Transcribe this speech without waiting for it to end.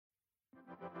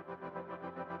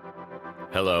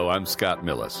Hello, I'm Scott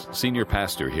Millis, Senior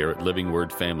Pastor here at Living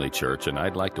Word Family Church, and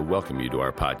I'd like to welcome you to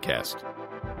our podcast.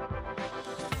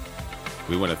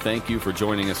 We want to thank you for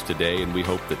joining us today, and we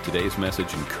hope that today's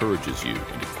message encourages you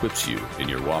and equips you in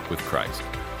your walk with Christ.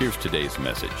 Here's today's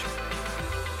message.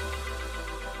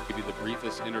 I'll give you the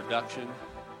briefest introduction.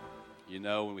 You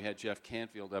know, when we had Jeff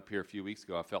Canfield up here a few weeks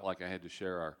ago, I felt like I had to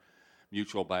share our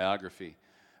mutual biography.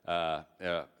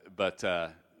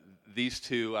 But these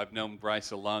two, I've known Bryce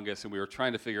the longest, and we were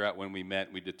trying to figure out when we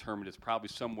met. We determined it's probably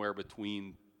somewhere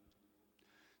between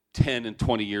 10 and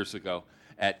 20 years ago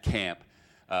at camp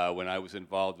when I was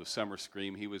involved with Summer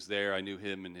Scream. He was there. I knew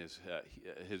him and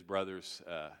his brothers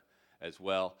as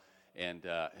well, and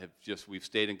we've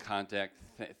stayed in contact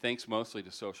thanks mostly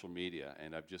to social media,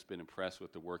 and I've just been impressed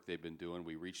with the work they've been doing.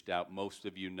 We reached out. Most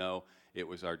of you know it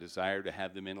was our desire to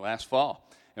have them in last fall,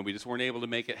 and we just weren't able to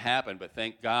make it happen, but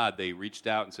thank God they reached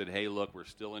out and said, hey, look, we're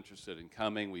still interested in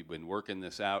coming. We've been working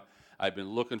this out. I've been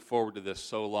looking forward to this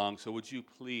so long, so would you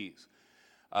please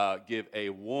give a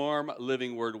warm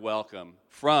Living Word welcome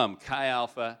from Chi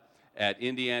Alpha at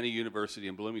Indiana University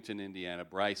in Bloomington, Indiana,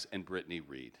 Bryce and Brittany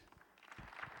Reed.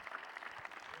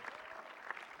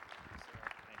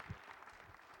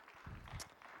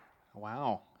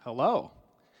 Wow. Hello.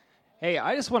 Hey,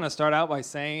 I just want to start out by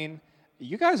saying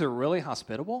you guys are really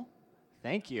hospitable.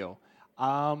 Thank you.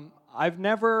 I've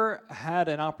never had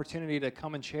an opportunity to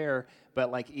come and share, but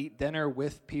like eat dinner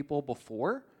with people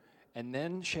before and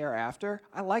then share after.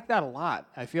 I like that a lot.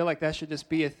 I feel like that should just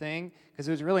be a thing because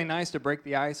it was really nice to break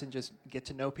the ice and just get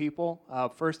to know people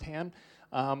firsthand.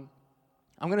 I'm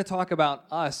going to talk about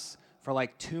us for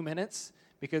like 2 minutes,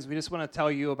 because we just want to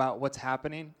tell you about what's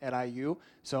happening at IU.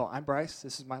 So I'm Bryce.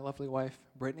 This is my lovely wife,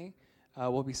 Brittany.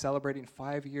 We'll be celebrating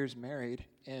 5 years married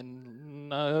in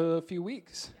a few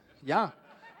weeks. Yeah,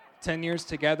 10 years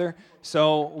together.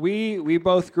 So we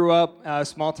both grew up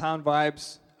small-town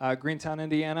vibes, Greentown,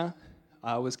 Indiana.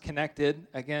 Was connected,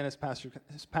 again, as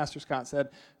Pastor Scott said,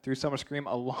 through Summer Scream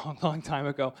a long, long time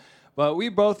ago. But we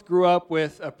both grew up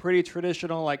with a pretty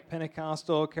traditional, like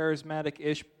Pentecostal,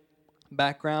 charismatic-ish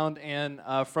background, and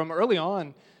from early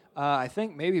on, I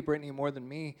think maybe Brittany more than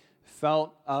me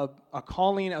felt a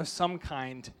calling of some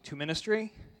kind to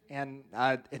ministry, and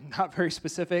not very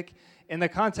specific. In the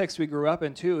context we grew up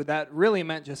in, too, that really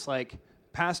meant just like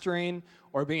pastoring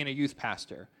or being a youth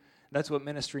pastor. That's what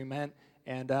ministry meant,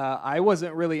 and I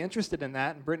wasn't really interested in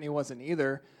that, and Brittany wasn't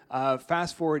either.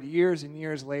 Fast forward years and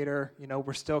years later,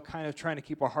 we're still kind of trying to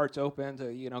keep our hearts open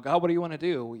to, God, what do you want to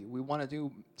do? We want to do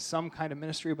some kind of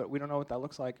ministry, but we don't know what that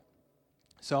looks like.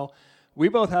 So we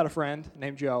both had a friend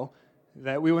named Joe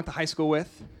that we went to high school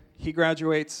with. He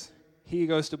graduates. He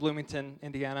goes to Bloomington,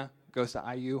 Indiana, goes to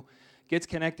IU, gets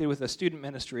connected with a student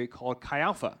ministry called Chi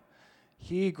Alpha.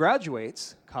 He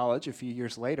graduates college a few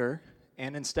years later,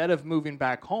 and instead of moving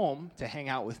back home to hang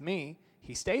out with me,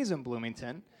 he stays in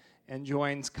Bloomington and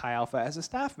joins Chi Alpha as a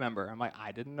staff member. I'm like,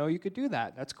 I didn't know you could do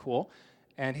that. That's cool.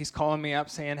 And he's calling me up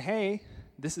saying, hey,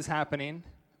 this is happening.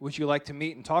 Would you like to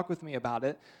meet and talk with me about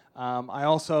it? I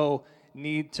also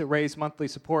need to raise monthly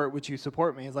support. Would you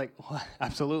support me? He's like, well,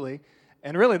 absolutely.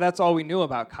 And really, that's all we knew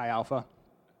about Chi Alpha.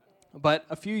 But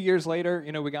a few years later,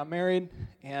 we got married,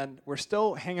 and we're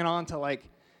still hanging on to, like,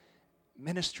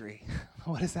 ministry.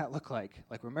 What does that look like?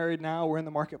 Like, we're married now. We're in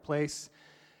the marketplace.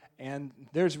 And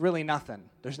there's really nothing.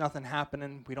 There's nothing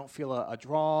happening. We don't feel a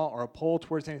draw or a pull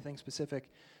towards anything specific.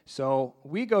 So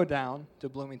we go down to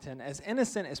Bloomington as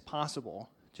innocent as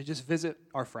possible to just visit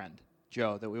our friend,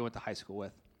 Joe, that we went to high school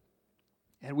with.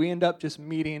 And we end up just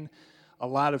meeting a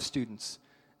lot of students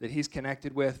that he's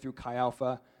connected with through Chi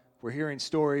Alpha. We're hearing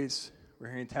stories. We're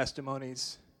hearing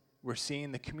testimonies. We're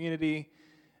seeing the community.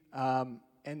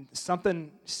 And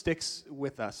something sticks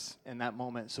with us in that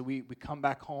moment. So we come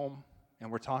back home. And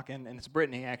we're talking, and it's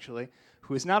Brittany, actually,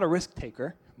 who is not a risk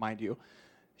taker, mind you.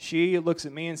 She looks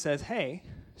at me and says, hey,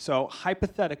 so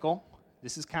hypothetical,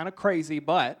 this is kind of crazy,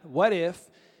 but what if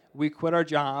we quit our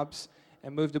jobs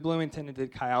and moved to Bloomington and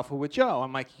did Chi Alpha with Joe?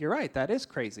 I'm like, you're right, that is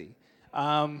crazy.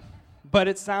 But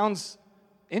it sounds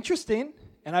interesting,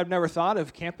 and I've never thought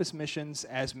of campus missions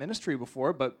as ministry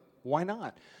before, but why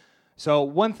not? So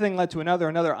one thing led to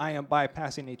another. I am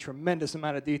bypassing a tremendous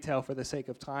amount of detail for the sake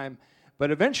of time. But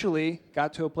eventually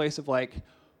got to a place of like,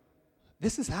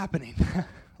 this is happening.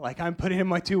 Like, I'm putting in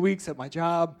my 2 weeks at my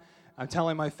job. I'm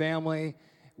telling my family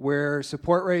we're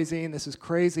support raising. This is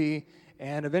crazy.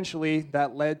 And eventually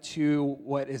that led to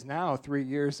what is now 3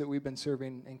 years that we've been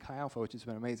serving in Chi Alpha, which has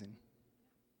been amazing.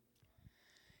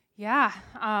 Yeah.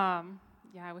 I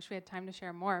wish we had time to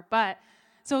share more. But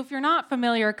So if you're not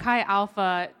familiar, Chi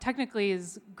Alpha technically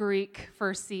is Greek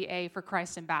for CA, for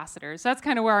Christ Ambassadors. So that's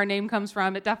kind of where our name comes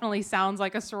from. It definitely sounds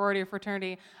like a sorority or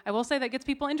fraternity. I will say that gets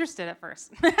people interested at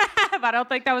first, but I don't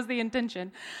think that was the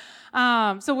intention.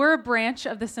 So we're a branch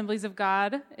of the Assemblies of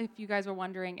God, if you guys were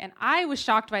wondering. And I was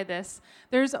shocked by this.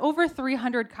 There's over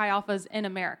 300 Chi Alphas in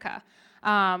America.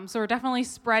 So we're definitely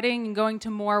spreading and going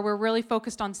to more. We're really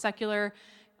focused on secular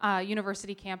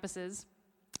university campuses.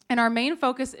 And our main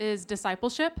focus is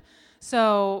discipleship.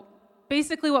 So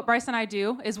basically what Bryce and I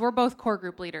do is we're both core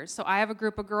group leaders. So I have a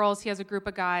group of girls, he has a group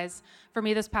of guys. For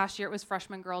me this past year it was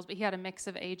freshman girls, but he had a mix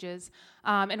of ages.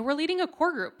 And we're leading a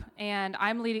core group, and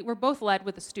we're both led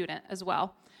with a student as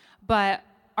well. But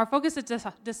our focus is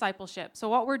discipleship. So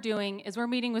what we're doing is we're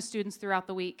meeting with students throughout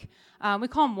the week. We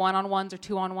call them one-on-ones or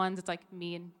two-on-ones. It's like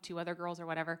me and two other girls or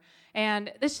whatever.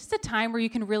 And it's just a time where you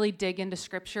can really dig into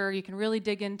Scripture. You can really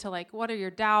dig into, like, what are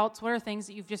your doubts? What are things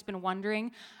that you've just been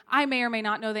wondering? I may or may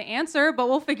not know the answer, but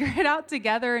we'll figure it out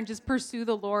together and just pursue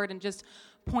the Lord and just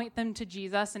point them to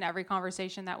Jesus in every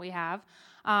conversation that we have.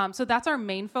 So that's our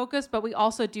main focus, but we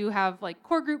also do have like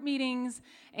core group meetings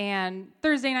and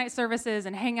Thursday night services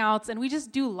and hangouts, and we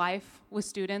just do life with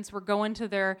students. We're going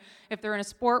to if they're in a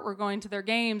sport, we're going to their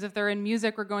games. If they're in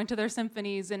music, we're going to their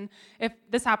symphonies. And if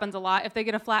this happens a lot, if they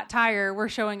get a flat tire, we're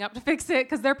showing up to fix it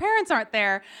because their parents aren't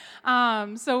there.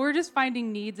 So we're just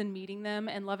finding needs and meeting them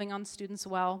and loving on students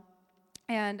well.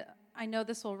 And I know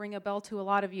this will ring a bell to a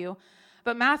lot of you,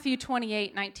 but Matthew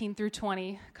 28:19 through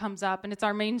 20 comes up, and it's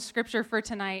our main scripture for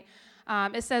tonight.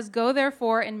 It says, "Go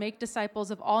therefore and make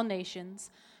disciples of all nations,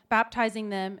 baptizing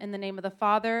them in the name of the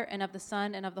Father and of the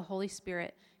Son and of the Holy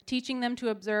Spirit, teaching them to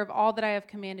observe all that I have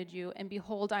commanded you, and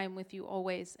behold, I am with you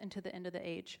always unto the end of the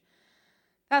age."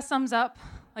 That sums up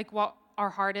like what our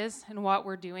heart is and what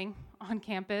we're doing on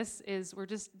campus is we're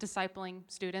just discipling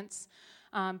students,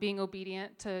 being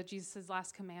obedient to Jesus'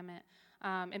 last commandment,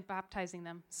 and baptizing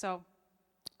them. So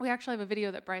we actually have a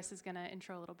video that Bryce is going to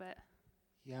intro a little bit.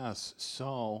 Yes,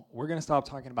 so we're going to stop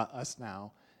talking about us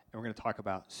now, and we're going to talk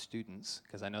about students,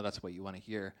 because I know that's what you want to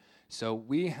hear. So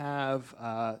we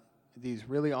have these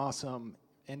really awesome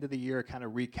end-of-the-year kind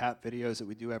of recap videos that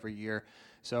we do every year.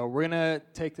 So we're going to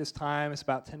take this time, it's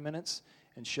about 10 minutes,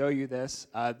 and show you this.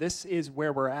 This is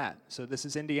where we're at. So this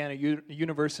is Indiana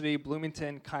University,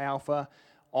 Bloomington, Chi Alpha,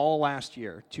 all last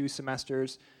year, 2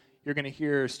 semesters. You're going to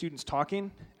hear students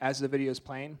talking as the video is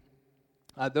playing.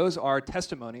 Those are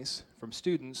testimonies from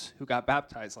students who got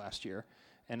baptized last year.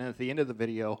 And then at the end of the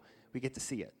video, we get to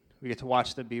see it. We get to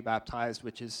watch them be baptized,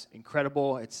 which is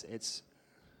incredible.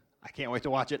 I can't wait to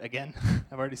watch it again.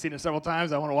 I've already seen it several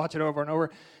times. I want to watch it over and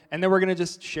over. And then we're going to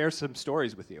just share some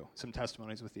stories with you, some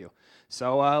testimonies with you.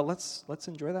 So let's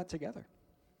enjoy that together.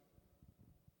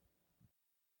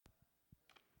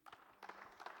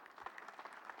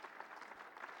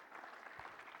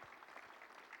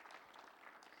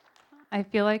 I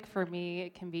feel like for me,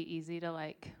 it can be easy to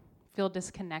like feel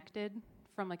disconnected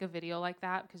from like a video like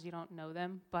that because you don't know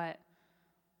them, but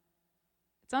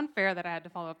it's unfair that I had to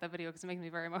follow up that video because it makes me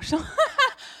very emotional.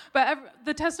 But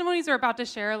the testimonies we're about to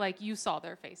share, like you saw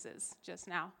their faces just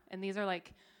now. And these are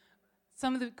like,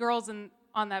 some of the girls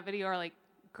on that video are like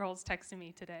girls texting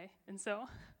me today. And so,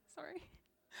 sorry.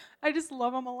 I just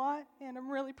love them a lot and I'm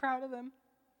really proud of them.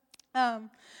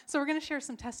 So we're going to share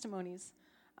some testimonies.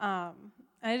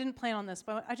 I didn't plan on this,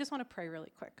 but I just want to pray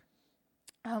really quick.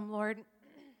 Lord,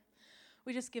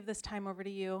 we just give this time over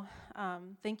to you.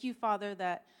 Thank you, Father,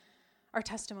 that our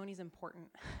testimony is important.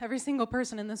 Every single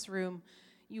person in this room,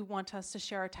 you want us to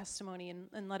share our testimony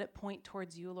and let it point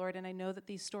towards you, Lord, and I know that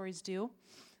these stories do.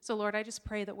 So, Lord, I just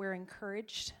pray that we're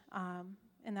encouraged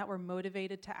and that we're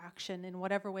motivated to action in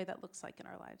whatever way that looks like in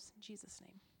our lives. In Jesus'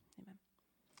 name, amen.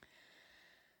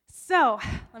 So,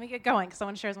 let me get going because I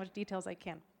want to share as much detail as I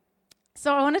can.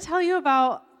 So I want to tell you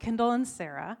about Kendall and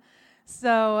Sarah.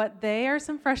 So they are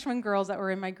some freshman girls that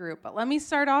were in my group. But let me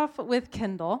start off with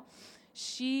Kendall.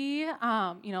 She,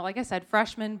 like I said,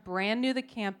 freshman, brand new to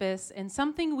campus. And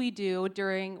something we do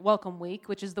during Welcome Week,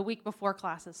 which is the week before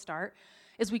classes start,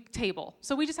 is we table.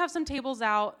 So we just have some tables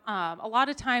out. A lot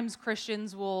of times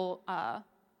Christians will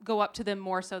go up to them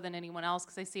more so than anyone else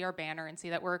because they see our banner and see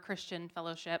that we're a Christian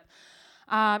fellowship.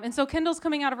 And so Kendall's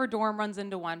coming out of her dorm, runs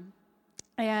into one.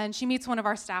 And she meets one of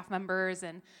our staff members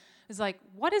and is like,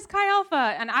 "What is Chi Alpha?"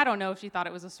 And I don't know if she thought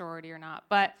it was a sorority or not,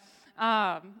 but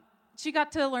she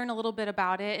got to learn a little bit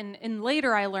about it. And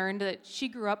later I learned that she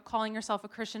grew up calling herself a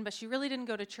Christian, but she really didn't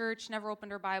go to church, never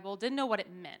opened her Bible, didn't know what it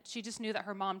meant. She just knew that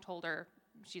her mom told her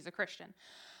she's a Christian.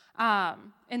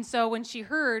 And so when she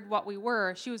heard what we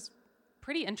were, she was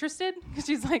pretty interested.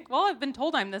 She's like, "Well, I've been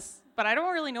told I'm this, but I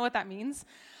don't really know what that means."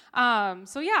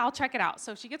 So yeah, I'll check it out.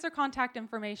 So she gets her contact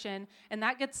information, and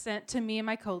that gets sent to me and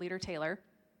my co-leader, Taylor.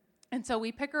 And so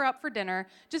we pick her up for dinner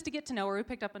just to get to know her. We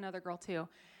picked up another girl too.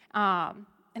 And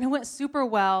it went super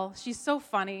well. She's so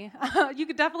funny. You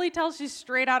could definitely tell she's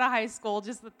straight out of high school,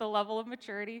 just with the level of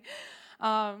maturity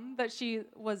that she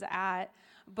was at.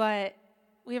 But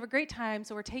we have a great time,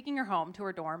 so we're taking her home to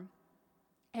her dorm.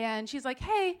 And she's like,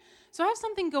 hey, so I have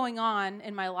something going on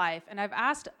in my life, and I've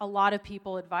asked a lot of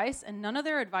people advice, and none of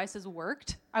their advice has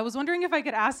worked. I was wondering if I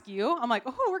could ask you. I'm like,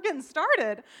 oh, we're getting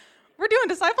started. We're doing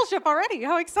discipleship already.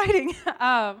 How exciting.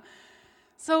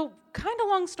 So kind of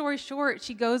long story short,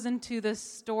 she goes into this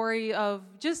story of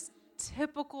just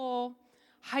typical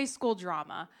high school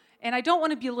drama. And I don't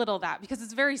want to belittle that because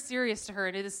it's very serious to her,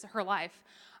 and it is her life.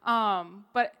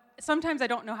 But sometimes I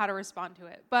don't know how to respond to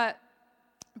it. But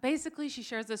basically, she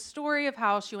shares this story of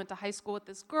how she went to high school with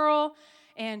this girl,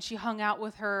 and she hung out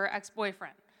with her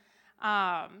ex-boyfriend.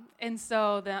 And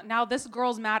so now this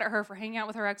girl's mad at her for hanging out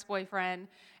with her ex-boyfriend,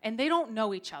 and they don't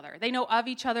know each other. They know of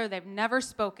each other. They've never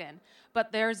spoken.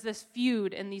 But there's this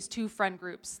feud in these two friend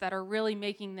groups that are really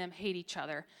making them hate each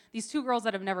other, these two girls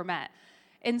that have never met.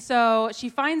 And so she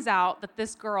finds out that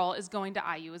this girl is going to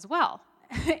IU as well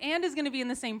and is going to be in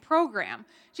the same program.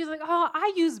 She's like,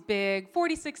 oh, IU's big,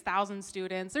 46,000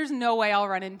 students. There's no way I'll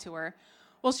run into her.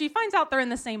 Well, she finds out they're in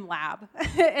the same lab,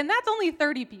 and that's only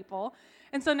 30 people.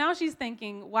 And so now she's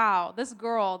thinking, wow, this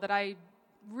girl that I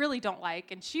really don't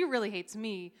like, and she really hates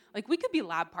me, like we could be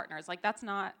lab partners. Like that's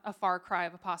not a far cry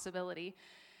of a possibility.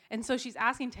 And so she's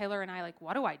asking Taylor and I, like,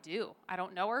 what do? I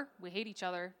don't know her. We hate each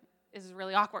other. This is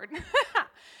really awkward.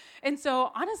 And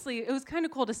so honestly, it was kind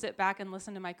of cool to sit back and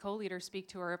listen to my co-leader speak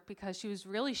to her because she was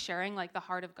really sharing like the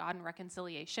heart of God and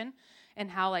reconciliation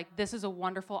and how like this is a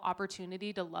wonderful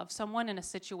opportunity to love someone in a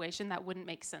situation that wouldn't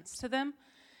make sense to them.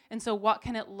 And so what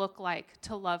can it look like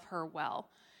to love her well?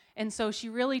 And so she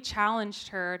really challenged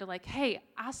her to like, hey,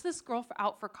 ask this girl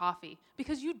out for coffee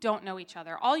because you don't know each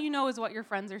other. All you know is what your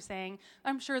friends are saying.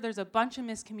 I'm sure there's a bunch of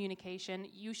miscommunication.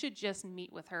 You should just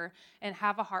meet with her and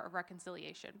have a heart of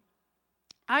reconciliation.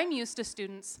 I'm used to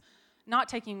students not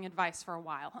taking advice for a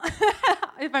while,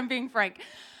 if I'm being frank.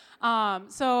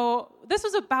 So this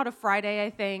was about a Friday, I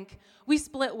think. We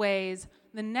split ways.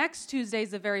 The next Tuesday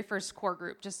is the very first core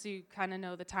group, just so you kind of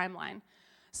know the timeline.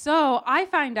 So I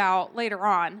find out later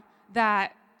on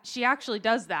that she actually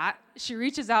does that. She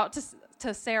reaches out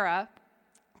to Sarah,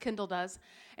 Kendall does,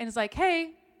 and is like, hey,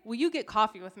 will you get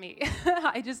coffee with me?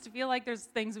 I just feel like there's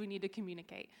things we need to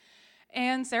communicate.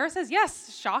 And Sarah says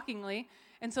yes, shockingly.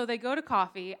 And so they go to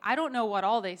coffee. I don't know what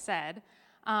all they said.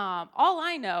 All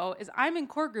I know is I'm in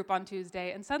core group on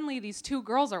Tuesday, and suddenly these two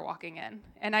girls are walking in.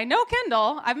 And I know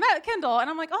Kendall. I've met Kendall,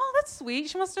 and I'm like, oh, that's sweet.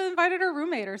 She must have invited her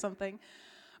roommate or something.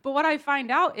 But what I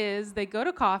find out is they go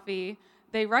to coffee,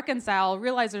 they reconcile,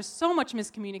 realize there's so much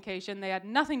miscommunication. They had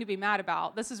nothing to be mad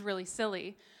about. This is really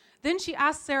silly. Then she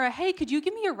asks Sarah, hey, could you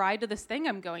give me a ride to this thing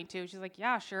I'm going to? She's like,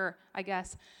 yeah, sure, I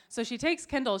guess. So she takes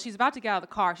Kendall. She's about to get out of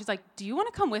the car. She's like, do you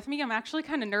want to come with me? I'm actually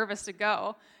kind of nervous to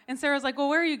go. And Sarah's like, well,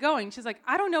 where are you going? She's like,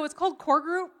 I don't know. It's called core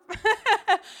group.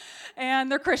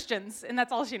 And they're Christians, and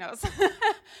that's all she knows.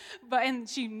 And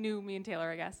she knew me and Taylor,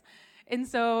 I guess. And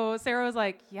so Sarah was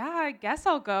like, yeah, I guess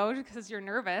I'll go because you're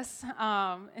nervous.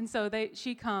 And so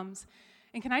she comes.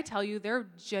 And can I tell you, they're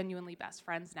genuinely best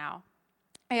friends now.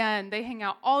 And they hang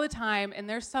out all the time, and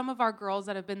there's some of our girls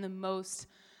that have been the most,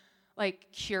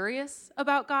 like, curious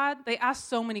about God. They ask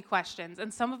so many questions,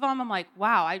 and some of them I'm like,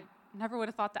 wow, I never would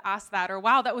have thought to ask that, or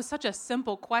wow, that was such a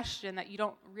simple question that you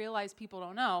don't realize people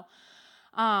don't know.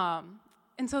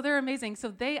 And so they're amazing. So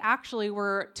they actually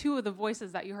were two of the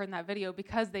voices that you heard in that video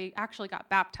because they actually got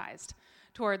baptized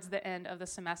towards the end of the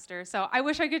semester. So I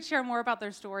wish I could share more about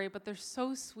their story, but they're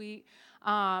so sweet,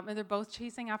 and they're both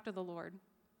chasing after the Lord.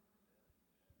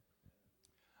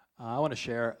 I want to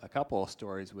share a couple of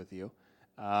stories with you.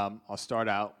 I'll start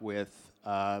out with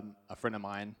a friend of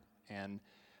mine, and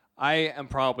I am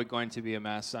probably going to be a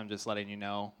mess. I'm just letting you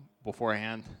know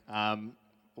beforehand.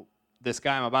 This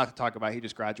guy I'm about to talk about, he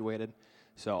just graduated,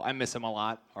 so I miss him a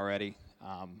lot already.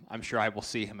 I'm sure I will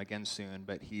see him again soon,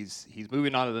 but he's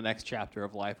moving on to the next chapter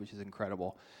of life, which is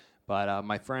incredible. But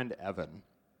my friend Evan,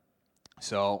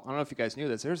 so I don't know if you guys knew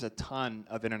this, there's a ton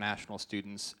of international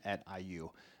students at IU.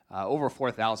 Over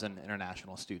 4,000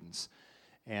 international students,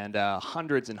 and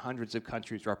hundreds and hundreds of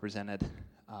countries represented.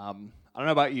 I don't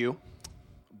know about you,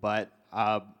 but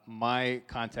my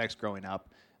context growing up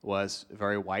was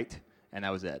very white, and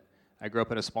that was it. I grew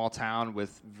up in a small town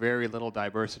with very little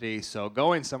diversity, so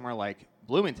going somewhere like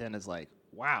Bloomington is like,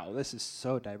 wow, this is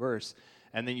so diverse.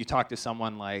 And then you talk to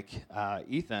someone like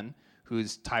Ethan,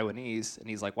 who's Taiwanese, and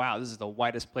he's like, wow, this is the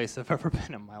whitest place I've ever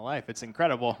been in my life. It's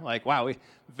incredible. Like, wow, we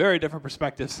very different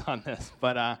perspectives on this.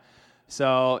 But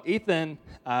so Ethan,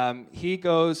 he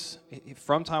goes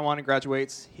from Taiwan and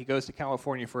graduates. He goes to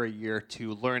California for a year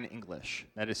to learn English.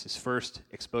 That is his first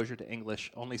exposure to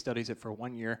English. Only studies it for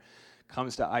 1 year.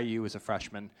 Comes to IU as a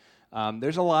freshman.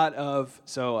 There's a lot of,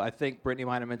 so I think Brittany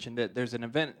might have mentioned it, there's an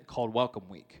event called Welcome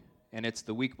Week, and it's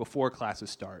the week before classes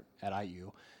start at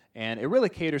IU. And it really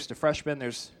caters to freshmen.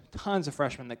 There's tons of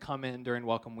freshmen that come in during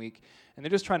Welcome Week, and they're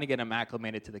just trying to get them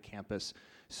acclimated to the campus.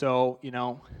 So,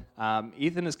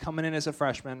 Ethan is coming in as a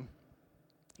freshman,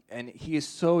 and he is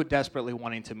so desperately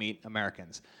wanting to meet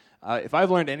Americans. If I've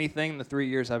learned anything in the 3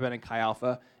 years I've been in Chi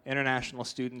Alpha, international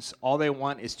students, all they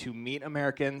want is to meet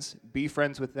Americans, be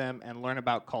friends with them, and learn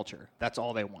about culture. That's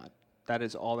all they want. That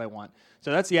is all they want.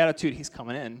 So that's the attitude he's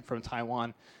coming in from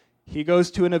Taiwan. He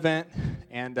goes to an event,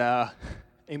 and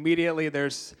immediately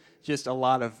there's just a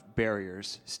lot of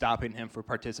barriers stopping him from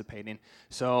participating.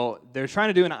 So they're trying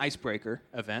to do an icebreaker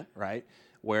event, right,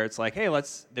 where it's like, hey,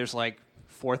 there's like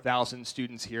 4,000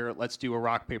 students here. Let's do a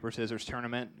rock, paper, scissors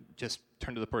tournament. Just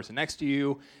turn to the person next to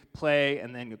you, play,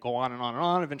 and then go on and on and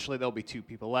on. Eventually, there'll be 2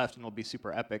 people left, and it'll be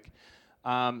super epic.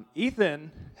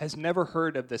 Ethan has never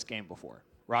heard of this game before,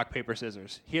 rock, paper,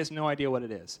 scissors. He has no idea what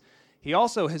it is. He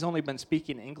also has only been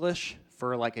speaking English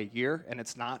for like a year, and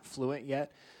it's not fluent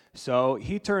yet. So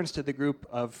he turns to the group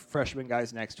of freshman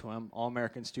guys next to him, all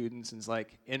American students, and is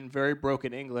like, in very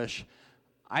broken English,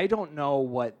 I don't know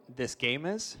what this game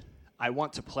is. I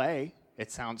want to play. It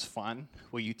sounds fun.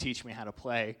 Will you teach me how to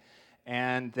play?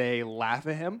 And they laugh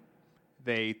at him.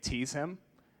 They tease him.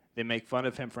 They make fun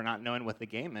of him for not knowing what the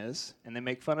game is. And they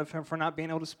make fun of him for not being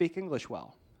able to speak English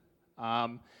well.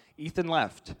 Ethan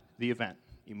left the event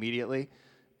immediately,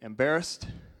 embarrassed,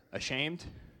 ashamed,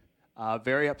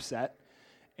 very upset.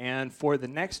 And for the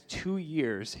next 2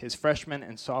 years, his freshman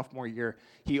and sophomore year,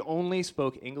 he only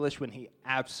spoke English when he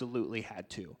absolutely had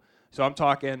to. So I'm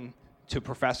talking to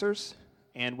professors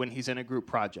and when he's in a group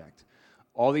project.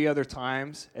 All the other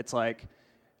times, it's like,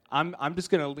 I'm just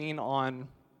going to lean on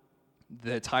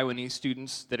the Taiwanese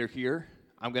students that are here.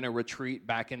 I'm going to retreat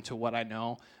back into what I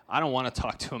know. I don't want to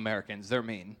talk to Americans. They're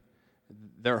mean.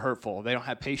 They're hurtful. They don't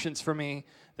have patience for me.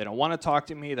 They don't want to talk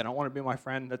to me. They don't want to be my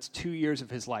friend. That's 2 years of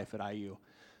his life at IU.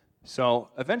 So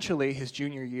eventually, his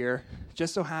junior year,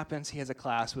 just so happens he has a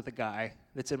class with a guy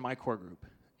that's in my core group.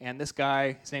 And this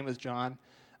guy, his name is John,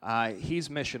 he's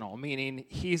missional, meaning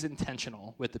he's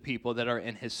intentional with the people that are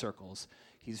in his circles.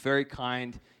 He's very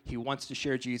kind. He wants to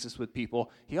share Jesus with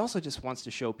people. He also just wants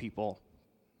to show people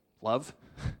love,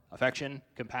 affection,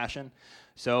 compassion.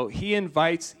 So he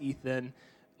invites Ethan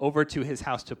over to his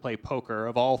house to play poker,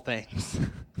 of all things.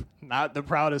 Not the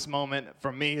proudest moment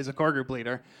for me as a core group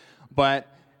leader. But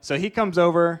so he comes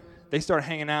over, they start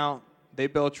hanging out, they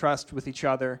build trust with each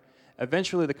other.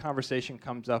 Eventually the conversation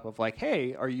comes up of like,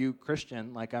 hey, are you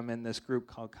Christian? Like, I'm in this group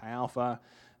called Chi Alpha.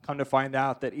 Come to find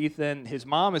out that Ethan, his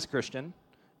mom is Christian,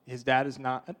 his dad is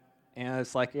not. And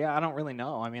it's like, yeah, I don't really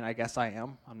know. I mean, I guess I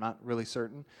am. I'm not really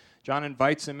certain. John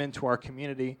invites him into our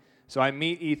community. So I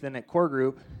meet Ethan at core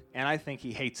group, and I think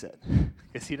he hates it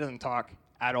because he doesn't talk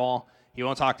at all. He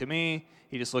won't talk to me.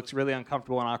 He just looks really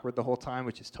uncomfortable and awkward the whole time,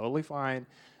 which is totally fine.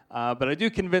 But I do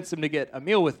convince him to get a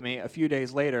meal with me a few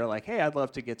days later, like, hey, I'd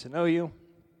love to get to know you.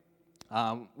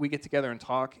 We get together and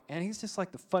talk, and he's just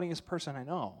like the funniest person I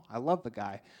know. I love the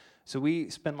guy. So we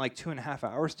spend like 2.5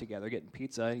 hours together getting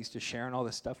pizza, and he's just sharing all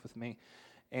this stuff with me.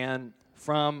 And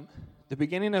from the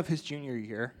beginning of his junior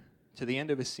year to the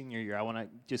end of his senior year, I want to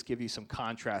just give you some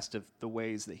contrast of the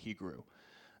ways that he grew,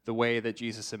 the way that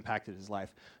Jesus impacted his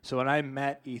life. So when I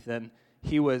met Ethan,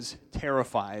 he was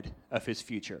terrified of his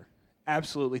future.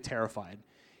 Absolutely terrified.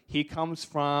 He comes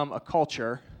from a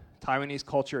culture, Taiwanese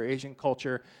culture, Asian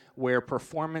culture, where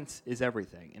performance is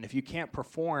everything. And if you can't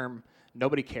perform,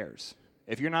 nobody cares.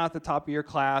 If you're not at the top of your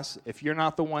class, if you're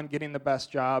not the one getting the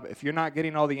best job, if you're not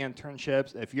getting all the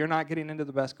internships, if you're not getting into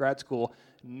the best grad school,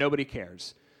 nobody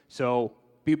cares. So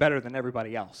be better than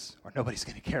everybody else, or nobody's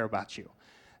going to care about you.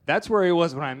 That's where he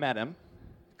was when I met him.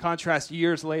 Contrast,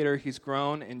 years later, he's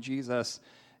grown in Jesus.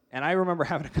 And I remember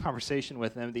having a conversation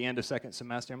with him at the end of second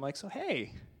semester. I'm like, so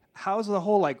hey, how's the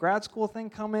whole like grad school thing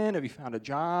come in? Have you found a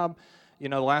job? You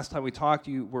know, the last time we talked,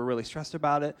 you were really stressed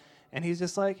about it. And he's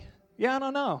just like, yeah, I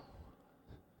don't know.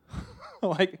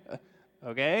 Like,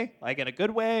 okay, like in a good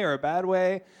way or a bad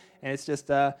way. And it's just,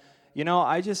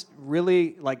 I just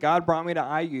really, like, God brought me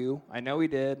to IU. I know he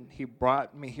did. He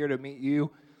brought me here to meet you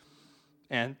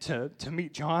and to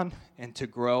meet John and to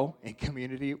grow in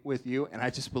community with you. And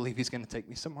I just believe he's going to take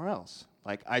me somewhere else.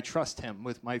 Like, I trust him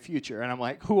with my future. And I'm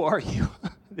like, who are you?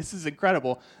 This is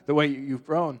incredible, the way you've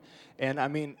grown. And I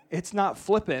mean, it's not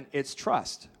flippant, it's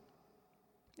trust.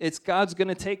 It's God's going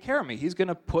to take care of me. He's going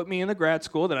to put me in the grad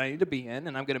school that I need to be in,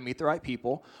 and I'm going to meet the right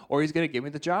people, or he's going to give me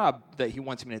the job that he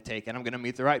wants me to take, and I'm going to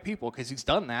meet the right people because he's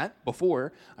done that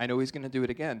before. I know he's going to do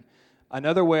it again.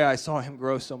 Another way I saw him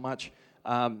grow so much,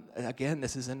 again,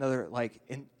 this is another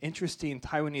interesting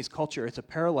Taiwanese culture. It's a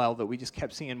parallel that we just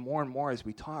kept seeing more and more as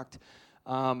we talked.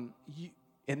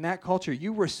 In that culture,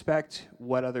 you respect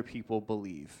what other people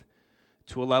believe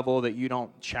to a level that you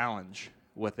don't challenge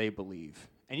what they believe.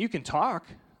 And you can talk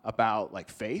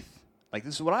about faith, this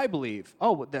is what I believe.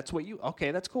 Oh, that's what okay,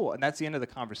 that's cool. And that's the end of the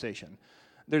conversation.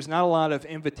 There's not a lot of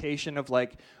invitation of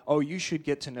oh, you should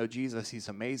get to know Jesus, he's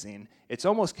amazing. It's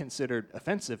almost considered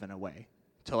offensive in a way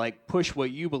to push what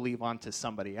you believe onto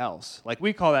somebody else.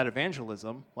 We call that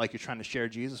evangelism, you're trying to share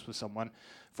Jesus with someone.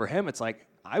 For him, it's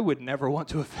I would never want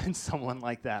to offend someone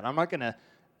like that. I'm not going to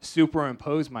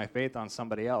superimpose my faith on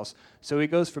somebody else. So he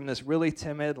goes from this really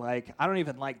timid, I don't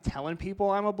even like telling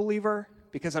people I'm a believer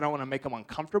because I don't want to make them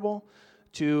uncomfortable,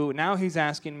 to now he's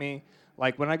asking me,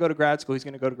 when I go to grad school, he's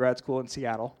going to go to grad school in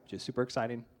Seattle, which is super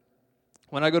exciting.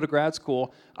 When I go to grad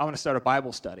school, I want to start a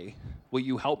Bible study. Will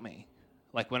you help me?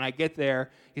 When I get there,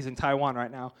 he's in Taiwan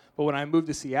right now, but when I move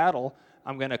to Seattle,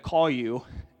 I'm going to call you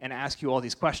and ask you all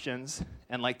these questions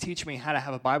and teach me how to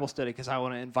have a Bible study because I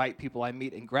want to invite people I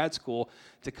meet in grad school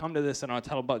to come to this and I want to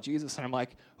tell them about Jesus. And I'm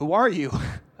like, who are you?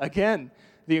 Again,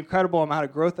 the incredible amount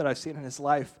of growth that I've seen in his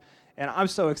life. And I'm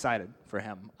so excited for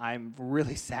him. I'm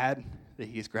really sad that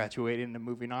he's graduating and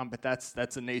moving on, but that's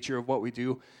the nature of what we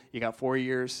do. You got 4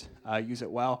 years, use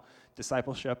it well.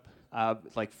 Discipleship,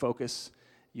 focus.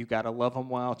 You got to love him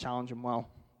well, challenge him well.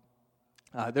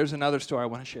 There's another story I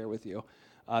want to share with you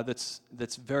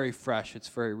that's very fresh. It's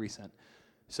very recent.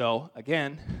 So,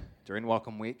 again, during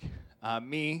Welcome Week,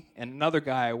 me and another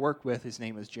guy I worked with, his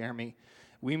name is Jeremy,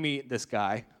 we meet this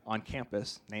guy on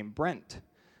campus named Brent.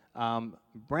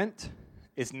 Brent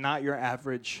is not your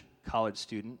average college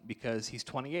student because he's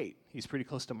 28. He's pretty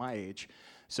close to my age.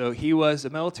 So he was a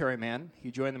military man. He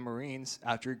joined the Marines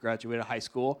after he graduated high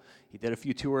school. He did a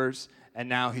few tours, and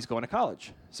now he's going to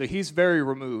college. So he's very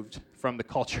removed from the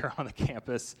culture on the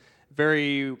campus,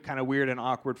 very kind of weird and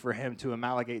awkward for him to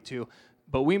amalgamate to.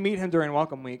 But we meet him during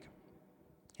Welcome Week,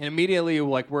 and immediately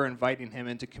we're inviting him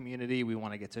into community. We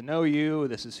want to get to know you.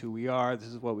 This is who we are. This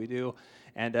is what we do.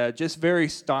 And just very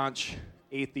staunch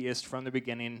atheist from the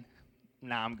beginning.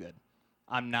 Nah, I'm good.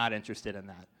 I'm not interested in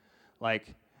that.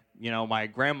 My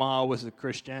grandma was a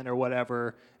Christian or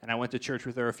whatever, and I went to church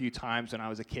with her a few times when I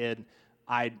was a kid.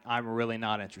 I'm really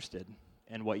not interested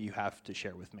in what you have to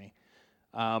share with me.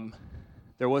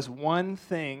 There was one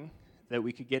thing that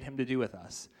we could get him to do with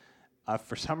us.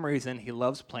 For some reason, he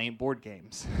loves playing board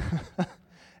games.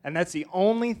 And that's the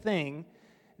only thing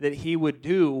that he would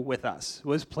do with us,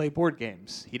 was play board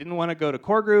games. He didn't want to go to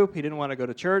core group. He didn't want to go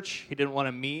to church. He didn't want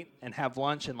to meet and have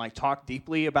lunch and talk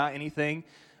deeply about anything.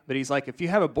 But he's if you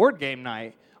have a board game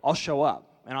night, I'll show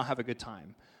up and I'll have a good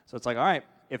time. So it's all right,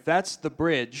 if that's the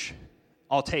bridge,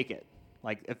 I'll take it.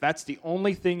 If that's the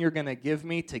only thing you're going to give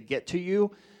me to get to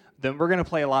you, then we're going to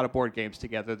play a lot of board games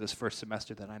together this first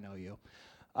semester that I know you.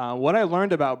 What I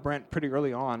learned about Brent pretty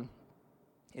early on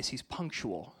is he's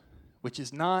punctual, which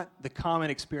is not the common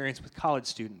experience with college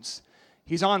students.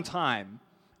 He's on time,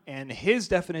 and his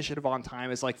definition of on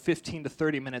time is 15 to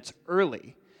 30 minutes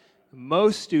early.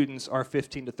 Most students are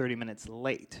 15 to 30 minutes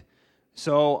late.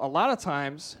 So a lot of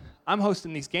times, I'm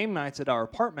hosting these game nights at our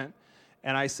apartment,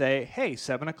 and I say, hey,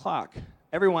 7 o'clock.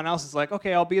 Everyone else is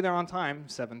okay, I'll be there on time,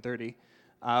 7:30.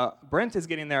 Brent is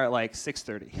getting there at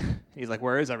 6:30. He's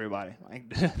where is everybody?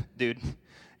 Dude,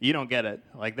 you don't get it.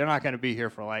 They're not going to be here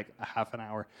for a half an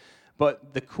hour.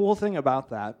 But the cool thing about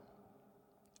that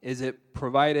is it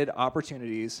provided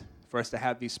opportunities for us to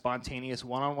have these spontaneous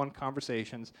one-on-one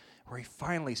conversations where he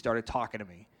finally started talking to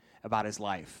me about his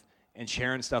life and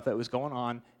sharing stuff that was going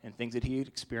on and things that he had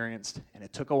experienced. And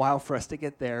it took a while for us to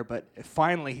get there, but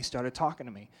finally he started talking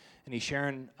to me. And he's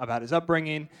sharing about his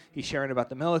upbringing, he's sharing about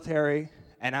the military,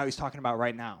 and now he's talking about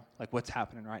right now, what's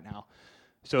happening right now.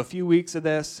 So a few weeks of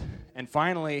this, and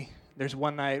finally there's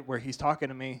one night where he's talking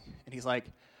to me, and he's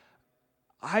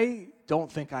I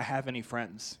don't think I have any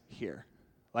friends here.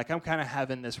 I'm kind of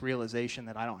having this realization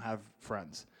that I don't have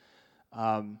friends.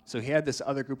 So he had this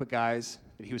other group of guys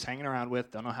that he was hanging around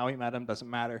with. Don't know how he met them, doesn't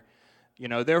matter.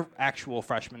 They're actual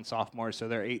freshmen, sophomores, so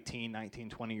they're 18, 19,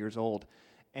 20 years old.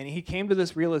 And he came to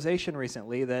this realization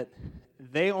recently that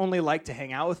they only like to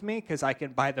hang out with me because I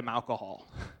can buy them alcohol.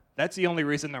 That's the only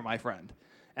reason they're my friend.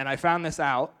 And I found this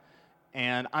out,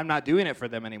 and I'm not doing it for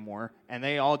them anymore. And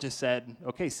they all just said,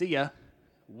 okay, see ya.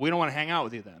 we don't want to hang out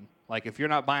with you then. Like, if you're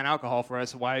not buying alcohol for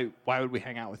us, why would we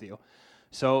hang out with you?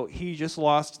 So he just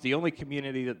lost the only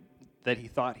community that he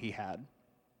thought he had.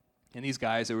 And these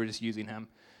guys that were just using him.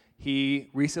 He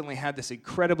recently had this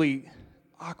incredibly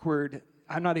awkward,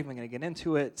 I'm not even going to get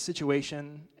into it,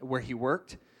 situation where he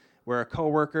worked, where a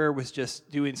coworker was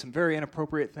just doing some very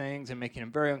inappropriate things and making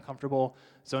him very uncomfortable.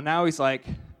 So now he's like,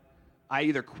 I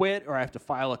either quit or I have to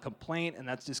file a complaint, and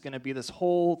that's just going to be this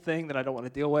whole thing that I don't want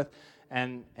to deal with.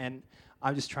 And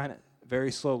I'm just trying to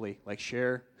very slowly like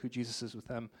share who Jesus is with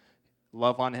him,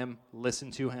 love on him,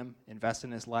 listen to him, invest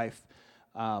in his life.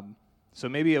 So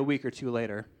maybe a week or two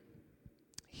later,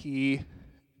 he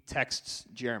texts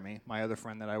Jeremy, my other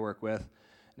friend that I work with,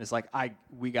 and is like,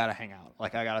 we got to hang out.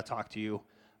 Like, I got to talk to you.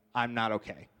 I'm not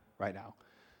okay right now.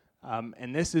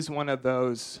 And this is one of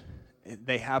those,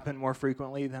 they happen more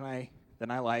frequently than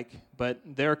I like, but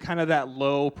they're kind of that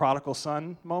low prodigal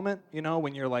son moment, you know,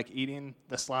 when you're like eating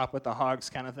the slop with the hogs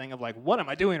kind of thing of like, what am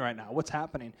I doing right now? What's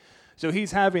happening? So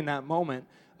he's having that moment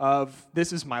of,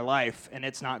 this is my life, and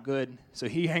it's not good. So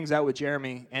he hangs out with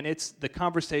Jeremy, and the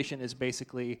conversation is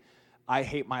basically, I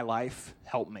hate my life,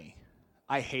 help me.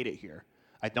 I hate it here.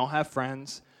 I don't have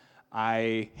friends.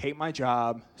 I hate my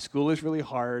job. School is really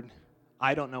hard.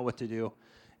 I don't know what to do.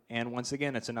 And once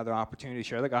again, it's another opportunity to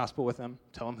share the gospel with him,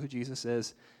 tell him who Jesus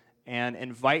is, and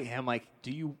invite him, like,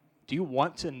 do you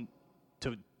want to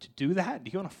do that?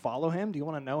 Do you want to follow him? Do you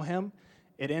want to know him?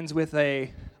 It ends with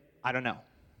I don't know.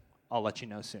 I'll let you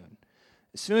know soon.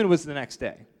 Soon was the next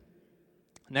day.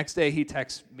 Next day, he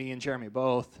texts me and Jeremy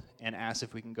both and asks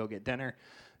if we can go get dinner.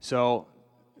 So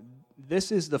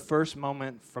this is the first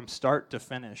moment from start to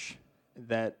finish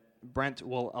that Brent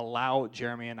will allow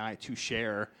Jeremy and I to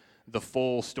share the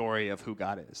full story of who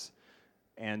God is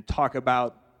and talk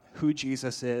about who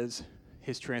Jesus is,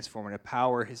 his transformative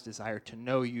power, his desire to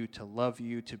know you, to love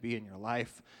you, to be in your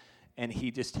life. And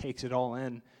he just takes it all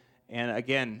in. And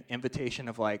again, invitation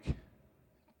of like,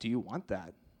 do you want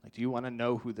that? Like, do you want to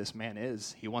know who this man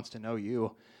is? He wants to know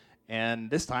you. And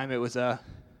this time it was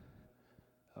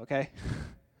okay,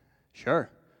 sure.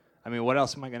 I mean, what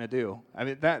else am I going to do? I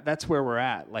mean, that's where we're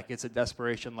at. Like, it's a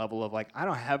desperation level of like, I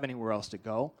don't have anywhere else to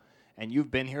go. And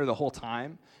you've been here the whole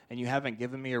time, and you haven't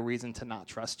given me a reason to not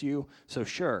trust you. So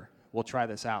sure, we'll try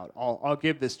this out. I'll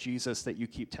give this Jesus that you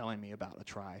keep telling me about a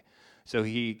try. So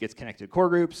he gets connected to core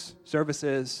groups,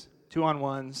 services,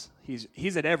 2-on-1s.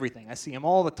 He's at everything. I see him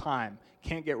all the time.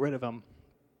 Can't get rid of him.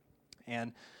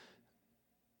 And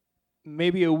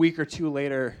maybe a week or two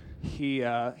later, he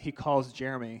calls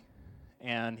Jeremy,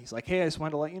 and he's like, hey, I just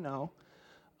wanted to let you know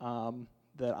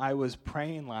that I was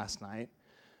praying last night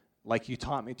like you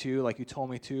taught me to, like you told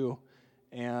me to,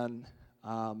 and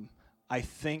I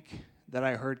think that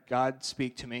I heard God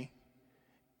speak to me,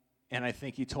 and I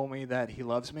think he told me that he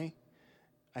loves me.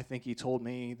 I think he told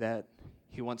me that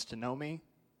he wants to know me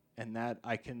and that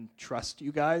I can trust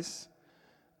you guys.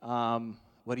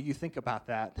 What do you think about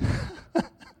that?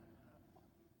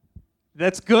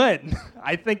 That's good.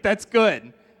 I think that's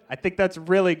good. I think that's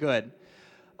really good.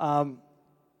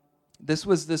 This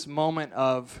was this moment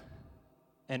of,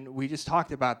 and we just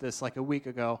talked about this like a week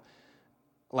ago,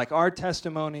 like our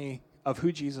testimony of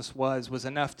who Jesus was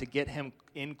enough to get him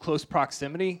in close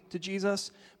proximity to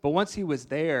Jesus. But once he was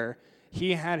there,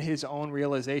 he had his own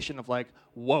realization of like,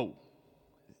 whoa,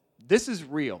 this is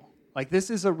real. Like, this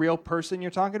is a real person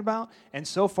you're talking about. And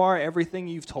so far, everything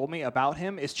you've told me about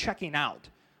him is checking out.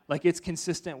 Like, it's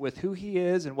consistent with who he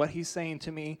is and what he's saying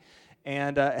to me.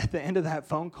 And at the end of that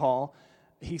phone call,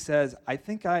 he says, I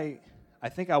think I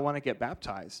want to get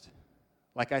baptized.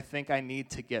 Like, I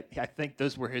think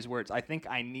those were his words. I think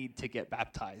I need to get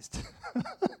baptized.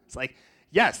 It's like,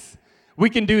 yes, we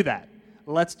can do that.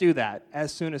 Let's do that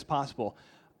as soon as possible.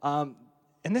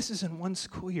 And this is in one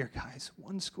school year, guys.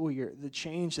 One school year. The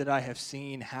change that I have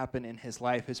seen happen in his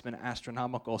life has been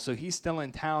astronomical. So he's still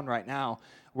in town right now,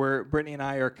 where Brittany and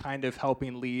I are kind of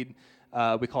helping lead.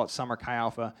 We call it Summer Chi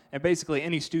Alpha. And basically,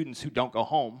 any students who don't go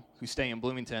home, who stay in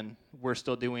Bloomington, we're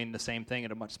still doing the same thing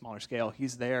at a much smaller scale.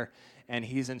 He's there, and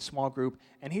he's in small group,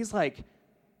 and he's like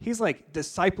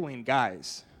discipling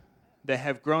guys that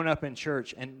have grown up in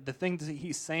church. And the things that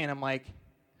he's saying, I'm like,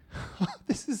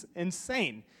 this is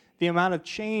insane. The amount of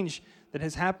change that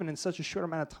has happened in such a short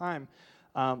amount of time.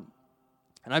 And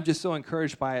I'm just so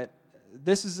encouraged by it.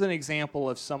 This is an example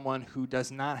of someone who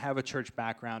does not have a church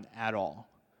background at all,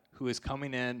 who is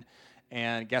coming in,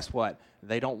 and guess what?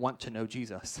 They don't want to know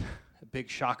Jesus. A big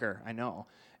shocker, I know.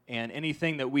 And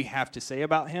anything that we have to say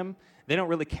about him, they don't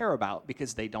really care about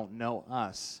because they don't know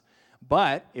us.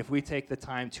 But if we take the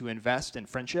time to invest in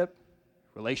friendship,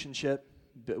 relationship,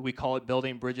 we call it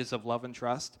building bridges of love and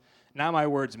trust, Now my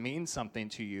words mean something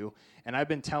to you, and I've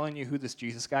been telling you who this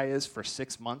Jesus guy is for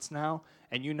 6 months now,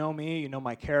 and you know me, you know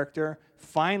my character.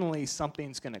 Finally,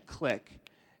 something's going to click,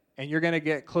 and you're going to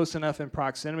get close enough in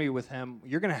proximity with him.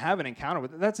 You're going to have an encounter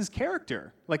with him. That's his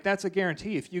character. Like, that's a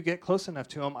guarantee. If you get close enough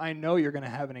to him, I know you're going to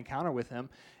have an encounter with him.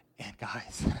 And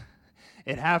guys,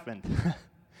 it happened.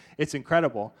 It's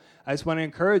incredible. I just want to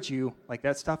encourage you, like,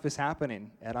 that stuff is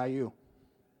happening at IU.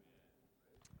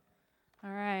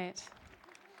 All right.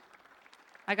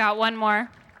 I got one more.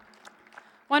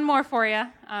 One more for you.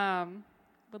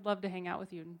 Would love to hang out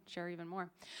with you and share even more.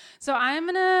 So I'm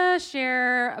going to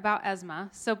share about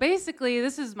Esma. So basically,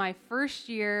 this is my first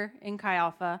year in Chi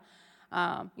Alpha,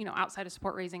 outside of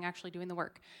support raising, actually doing the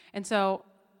work. And so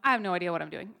I have no idea what I'm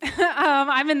doing.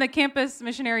 I'm in the campus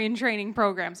missionary and training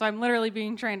program, so I'm literally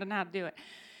being trained on how to do it.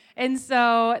 And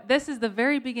so this is the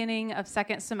very beginning of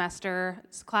second semester.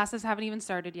 Classes haven't even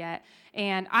started yet.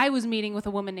 And I was meeting with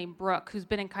a woman named Brooke, who's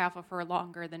been in Chi Alpha for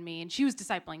longer than me, and she was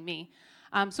discipling me.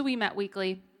 So we met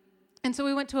weekly. And so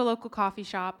we went to a local coffee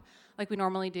shop like we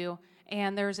normally do.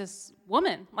 And there's this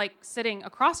woman like sitting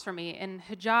across from me in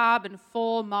hijab and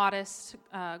full modest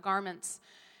garments.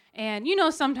 And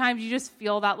sometimes you just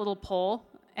feel that little pull.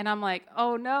 And I'm like,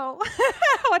 oh no,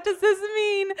 what does this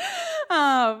mean?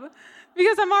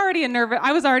 Because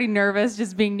I was already nervous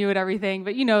just being new at everything.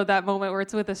 But that moment where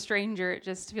it's with a stranger, it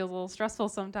just feels a little stressful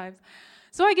sometimes.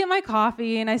 So I get my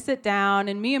coffee and I sit down,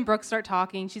 and me and Brooke start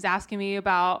talking. She's asking me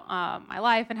about my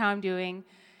life and how I'm doing.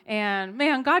 And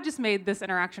man, God just made this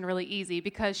interaction really easy,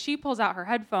 because she pulls out her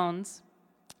headphones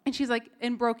and she's like,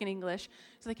 in broken English,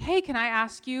 she's like, hey, can I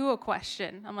ask you a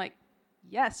question? I'm like,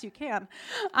 yes, you can.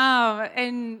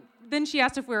 And then she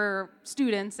asked if we're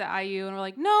students at IU, and we're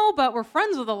like, no, but we're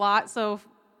friends with a lot, so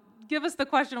give us the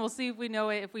question. We'll see if we know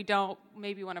it. If we don't,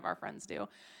 maybe one of our friends do.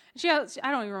 I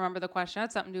don't even remember the question. It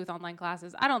had something to do with online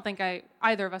classes. I don't think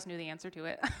either of us knew the answer to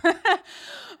it.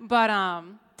 But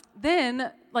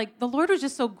then, the Lord was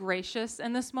just so gracious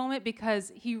in this moment,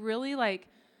 because he really,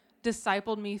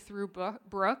 discipled me through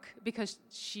Brooke, because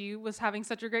she was having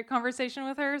such a great conversation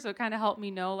with her, so it kind of helped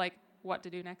me know, what to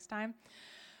do next time.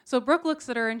 So Brooke looks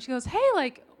at her, and she goes,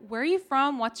 hey, where are you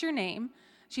from? What's your name?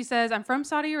 She says, I'm from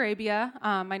Saudi Arabia.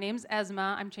 My name's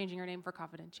Esma. I'm changing her name for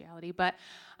confidentiality, but...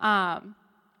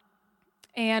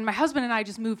 and my husband and I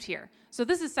just moved here. So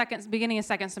this is beginning of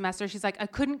second semester. She's like, I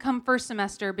couldn't come first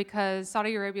semester because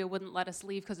Saudi Arabia wouldn't let us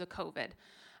leave because of COVID.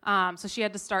 So she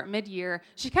had to start mid-year.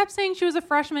 She kept saying she was a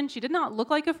freshman. She did not look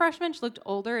like a freshman. She looked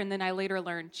older, and then I later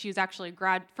learned she was actually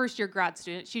a first-year grad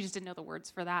student. She just didn't know the words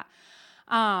for that.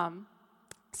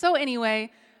 So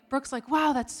anyway, Brooke's like,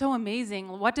 wow, that's so amazing.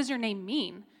 What does your name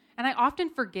mean? And I often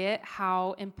forget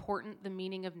how important the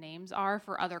meaning of names are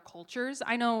for other cultures.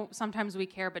 I know sometimes we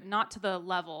care, but not to the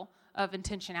level of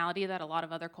intentionality that a lot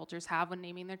of other cultures have when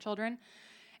naming their children.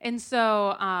 And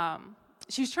so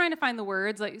she was trying to find the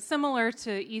words, similar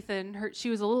to Ethan.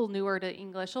 She was a little newer to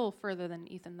English, a little further than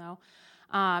Ethan, though.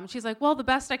 She's like, well, the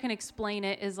best I can explain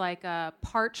it is like a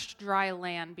parched, dry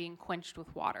land being quenched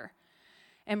with water.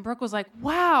 And Brooke was like,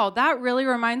 wow, that really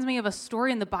reminds me of a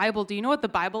story in the Bible. Do you know what the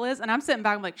Bible is? And I'm sitting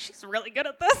back, I'm like, she's really good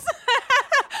at this.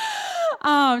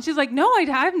 She's like, no,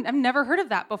 I've never heard of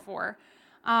that before.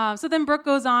 So then Brooke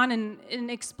goes on and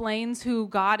explains who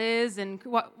God is and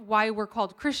why we're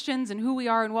called Christians and who we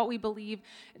are and what we believe.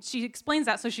 She explains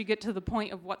that so she get to the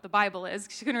point of what the Bible is.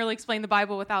 She couldn't really explain the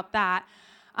Bible without that.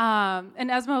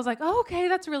 And Esma was like, oh, okay,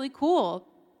 that's really cool.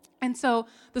 And so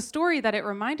the story that it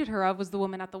reminded her of was the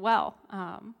woman at the well.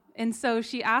 And so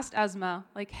she asked Esma,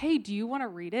 hey, do you want to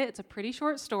read it? It's a pretty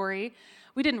short story.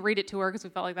 We didn't read it to her because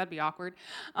we felt like that'd be awkward.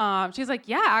 She's like,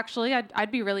 yeah, actually, I'd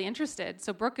be really interested.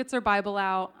 So Brooke gets her Bible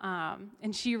out,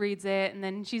 and she reads it, and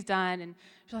then she's done. And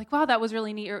she's like, wow, that was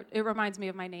really neat. It reminds me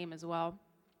of my name as well.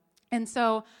 And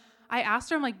so I asked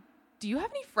her, I'm like, do you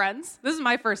have any friends? This is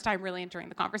my first time really entering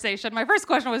the conversation. My first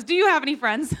question was, do you have any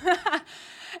friends?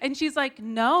 And she's like,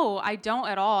 no, I don't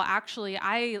at all. Actually,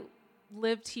 I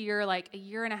lived here a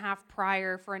year and a half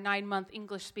prior for a 9-month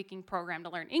English-speaking program to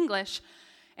learn English.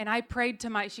 And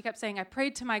she kept saying, I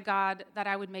prayed to my God that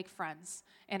I would make friends,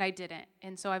 and I didn't.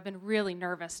 And so I've been really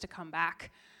nervous to come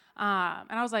back.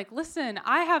 And I was like, listen,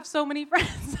 I have so many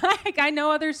friends. I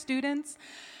know other students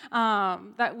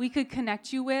that we could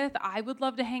connect you with. I would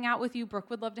love to hang out with you. Brooke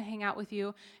would love to hang out with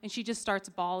you. And she just starts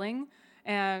bawling.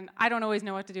 And I don't always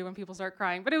know what to do when people start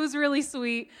crying, but it was really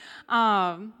sweet.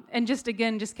 And just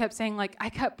kept saying, I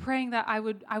kept praying that I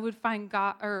would find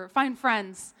God or find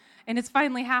friends. And it's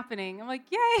finally happening. I'm like,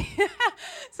 yay.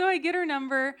 So I get her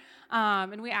number,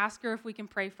 and we ask her if we can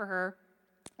pray for her.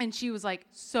 And she was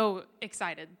so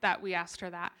excited that we asked her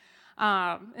that.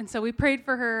 And so we prayed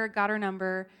for her, got her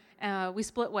number, we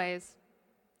split ways.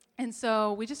 And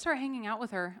so we just started hanging out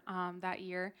with her that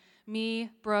year. Me,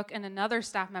 Brooke, and another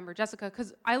staff member, Jessica,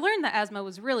 because I learned that Esma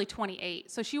was really 28,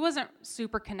 so she wasn't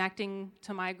super connecting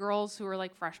to my girls who were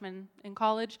like freshmen in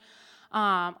college.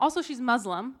 Also, she's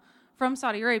Muslim from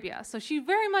Saudi Arabia, so she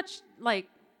very much like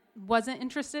wasn't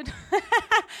interested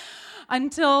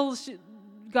until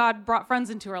God brought friends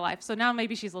into her life. So now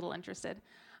maybe she's a little interested.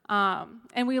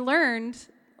 And we learned,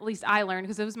 at least I learned,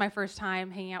 because it was my first time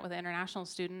hanging out with an international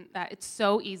student, that it's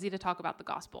so easy to talk about the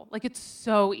gospel. Like, it's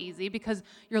so easy because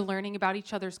you're learning about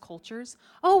each other's cultures.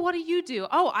 Oh, what do you do?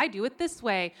 Oh, I do it this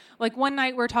way. Like, one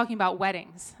night we were talking about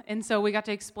weddings, and so we got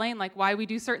to explain, like, why we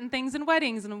do certain things in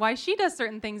weddings and why she does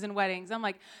certain things in weddings. I'm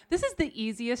like, this is the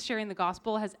easiest sharing the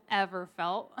gospel has ever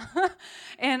felt.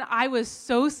 And I was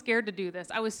so scared to do this.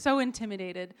 I was so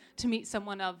intimidated to meet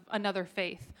someone of another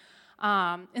faith.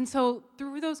 And so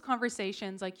through those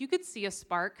conversations, like, you could see a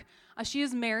spark. She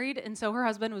is married, and so her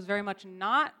husband was very much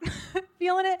not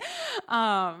feeling it.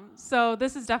 So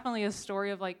this is definitely a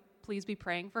story of, like, please be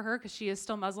praying for her, because she is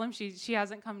still Muslim. She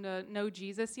hasn't come to know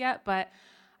Jesus yet, but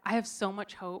I have so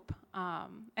much hope,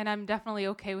 and I'm definitely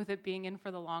okay with it being in for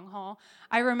the long haul.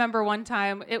 I remember one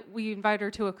time we invited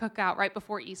her to a cookout right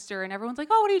before Easter, and everyone's like,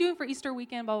 oh, what are you doing for Easter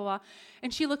weekend, blah, blah, blah.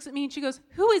 And she looks at me and she goes,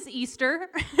 who is Easter?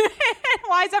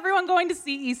 Why is everyone going to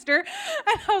see Easter?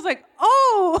 And I was like,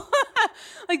 oh,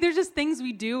 like, there's just things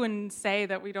we do and say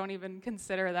that we don't even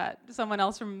consider that someone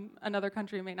else from another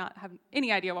country may not have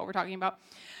any idea what we're talking about.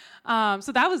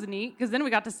 So that was neat, because then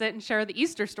we got to sit and share the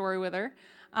Easter story with her.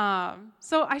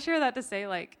 So I share that to say,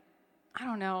 like, I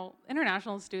don't know,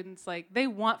 international students, like, they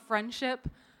want friendship,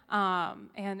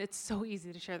 and it's so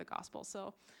easy to share the gospel.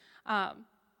 So,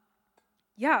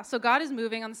 so God is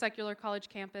moving on the secular college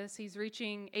campus. He's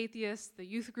reaching atheists, the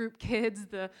youth group kids,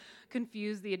 the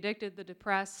confused, the addicted, the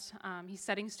depressed. He's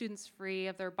setting students free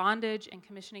of their bondage and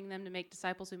commissioning them to make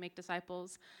disciples who make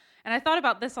disciples. And I thought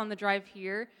about this on the drive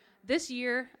here. This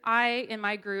year, I, in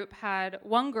my group, had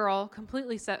one girl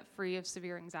completely set free of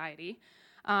severe anxiety.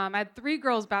 I had 3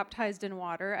 girls baptized in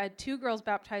water. I had 2 girls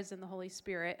baptized in the Holy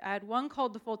Spirit. I had one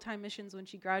called to full-time missions when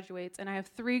she graduates, and I have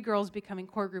 3 girls becoming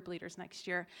core group leaders next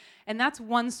year. And that's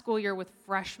one school year with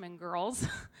freshman girls.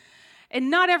 And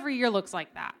not every year looks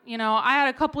like that. You know, I had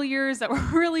a couple years that were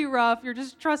really rough. You're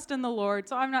just trusting the Lord.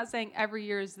 So I'm not saying every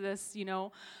year is this,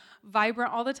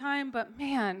 vibrant all the time, but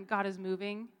man, God is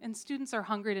moving, and students are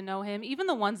hungry to know him. Even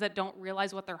the ones that don't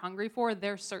realize what they're hungry for,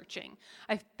 they're searching.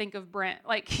 I think of Brent,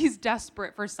 like, he's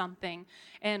desperate for something,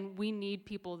 and we need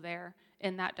people there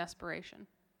in that desperation.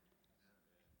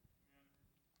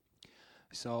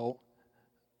 So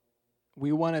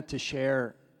we wanted to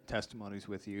share testimonies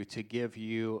with you to give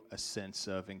you a sense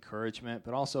of encouragement,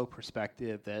 but also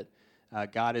perspective that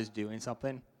God is doing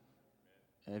something.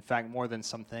 In fact, more than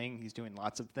something, he's doing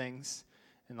lots of things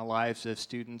in the lives of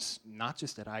students, not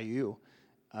just at IU.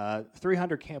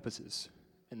 300 campuses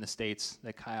in the states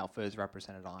that Chi Alpha is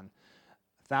represented on.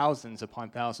 Thousands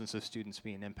upon thousands of students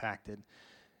being impacted.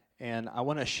 And I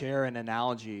want to share an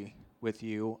analogy with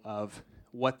you of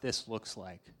what this looks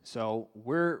like. So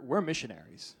we're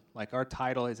missionaries. Like, our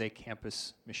title is a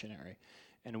campus missionary.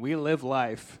 And we live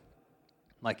life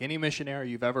like any missionary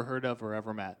you've ever heard of or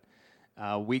ever met.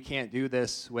 We can't do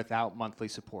this without monthly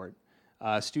support.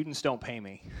 Students don't pay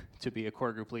me to be a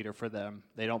core group leader for them.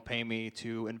 They don't pay me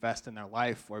to invest in their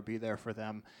life or be there for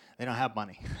them. They don't have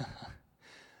money.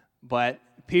 But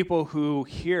people who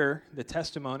hear the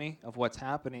testimony of what's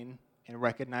happening and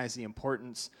recognize the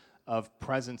importance of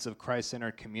presence of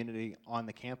Christ-centered community on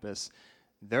the campus,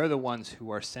 they're the ones who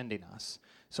are sending us.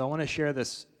 So I want to share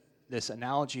this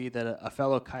analogy that a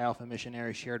fellow Chi Alpha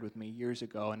missionary shared with me years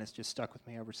ago, and it's just stuck with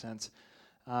me ever since.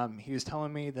 He was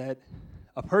telling me that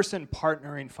a person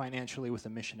partnering financially with a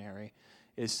missionary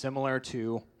is similar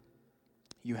to,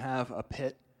 you have a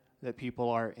pit that people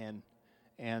are in,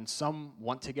 and some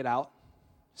want to get out,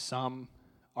 some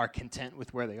are content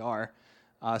with where they are,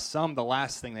 some, the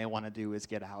last thing they want to do is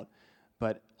get out,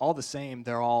 but all the same,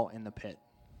 they're all in the pit.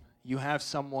 You have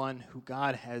someone who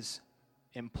God has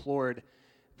implored,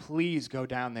 please go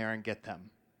down there and get them.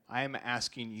 I am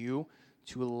asking you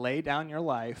to lay down your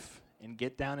life and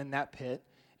get down in that pit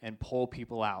and pull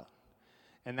people out.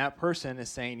 And that person is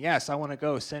saying, yes, I want to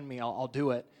go, send me, I'll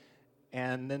do it.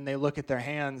 And then they look at their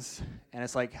hands, and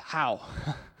it's like, how?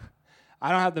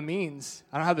 I don't have the means,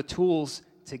 I don't have the tools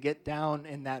to get down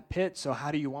in that pit, so how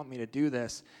do you want me to do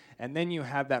this? And then you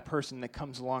have that person that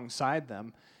comes alongside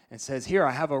them and says, here,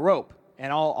 I have a rope,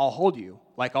 and I'll hold you.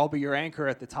 Like, I'll be your anchor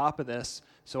at the top of this,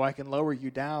 so I can lower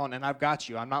you down, and I've got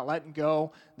you. I'm not letting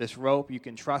go this rope. You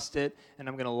can trust it, and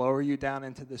I'm going to lower you down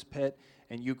into this pit,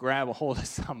 and you grab a hold of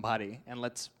somebody, and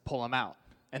let's pull them out.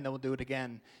 And then we'll do it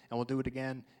again, and we'll do it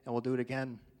again, and we'll do it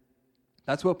again.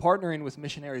 That's what partnering with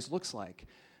missionaries looks like.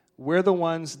 We're the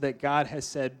ones that God has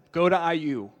said, go to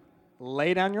IU,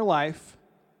 lay down your life,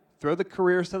 throw the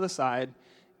careers to the side,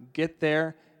 get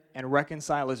there, and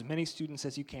reconcile as many students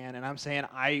as you can. And I'm saying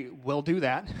I will do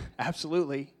that.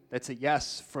 Absolutely. That's a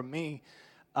yes from me.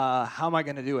 How am I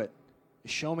going to do it?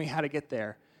 Show me how to get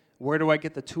there. Where do I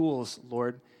get the tools,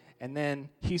 Lord? And then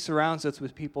he surrounds us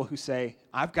with people who say,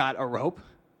 I've got a rope.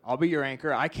 I'll be your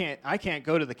anchor. I can't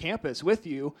go to the campus with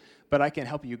you, but I can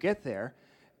help you get there.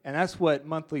 And that's what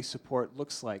monthly support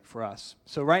looks like for us.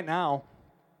 So right now,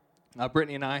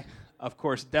 Brittany and I, of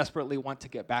course, desperately want to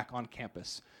get back on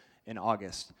campus in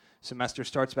August. Semester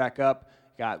starts back up.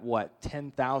 Got,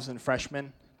 10,000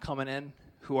 freshmen coming in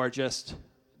who are just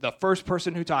the first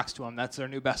person who talks to them. That's their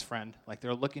new best friend. Like,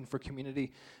 they're looking for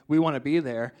community. We want to be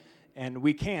there, and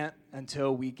we can't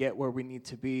until we get where we need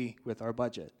to be with our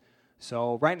budget.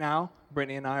 So right now,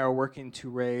 Brittany and I are working to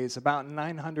raise about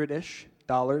 $900-ish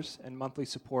in monthly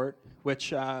support,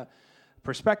 which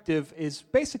perspective is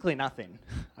basically nothing.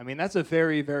 I mean, that's a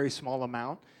very, very small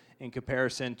amount in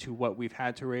comparison to what we've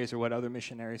had to raise or what other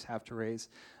missionaries have to raise.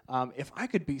 If I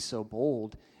could be so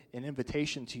bold, an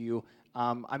invitation to you,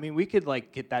 we could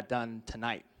get that done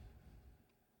tonight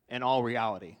in all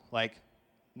reality.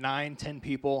 9, 10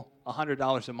 people,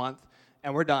 $100 a month,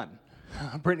 and we're done.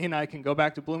 Brittany and I can go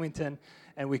back to Bloomington,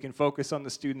 and we can focus on the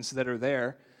students that are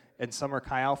there in Summer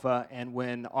Chi Alpha, and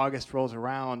when August rolls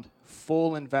around,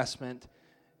 full investment,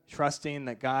 trusting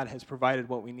that God has provided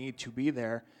what we need to be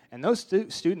there. And those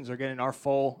students are getting our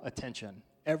full attention.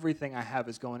 Everything I have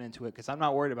is going into it because I'm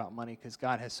not worried about money because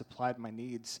God has supplied my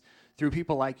needs through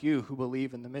people like you who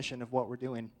believe in the mission of what we're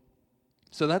doing.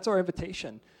 So that's our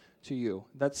invitation to you.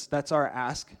 That's our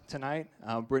ask tonight.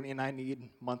 Brittany and I need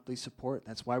monthly support.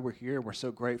 That's why we're here. We're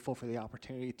so grateful for the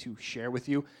opportunity to share with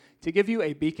you, to give you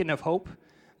a beacon of hope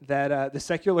that the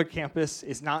secular campus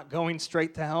is not going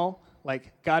straight to hell.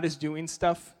 God is doing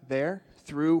stuff there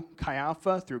through Chi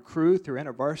Alpha, through Cru, through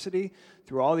InterVarsity,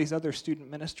 through all these other student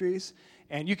ministries,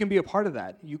 and you can be a part of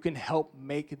that. You can help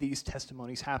make these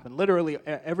testimonies happen. Literally,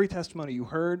 every testimony you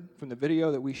heard from the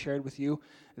video that we shared with you,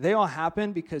 they all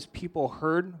happen because people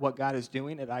heard what God is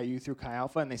doing at IU through Chi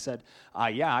Alpha, and they said,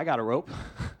 yeah, I got a rope.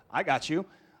 I got you.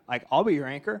 I'll be your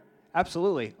anchor.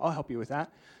 Absolutely. I'll help you with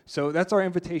that. So that's our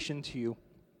invitation to you.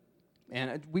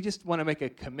 And we just want to make a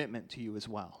commitment to you as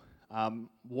well.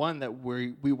 One, that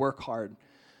we work hard.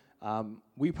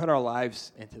 We put our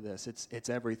lives into this. It's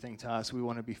everything to us. We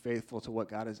want to be faithful to what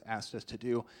God has asked us to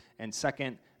do. And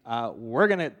second, we're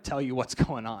going to tell you what's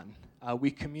going on.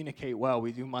 We communicate well.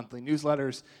 We do monthly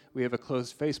newsletters. We have a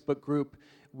closed Facebook group.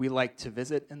 We like to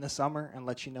visit in the summer and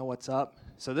let you know what's up.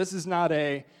 So this is not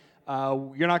you're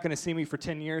not going to see me for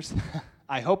 10 years.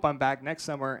 I hope I'm back next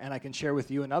summer and I can share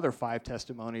with you another 5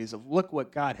 testimonies of look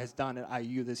what God has done at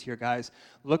IU this year, guys.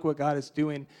 Look what God is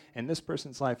doing in this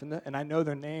person's life. And I know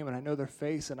their name and I know their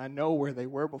face and I know where they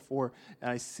were before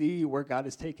and I see where God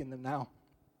has taken them now.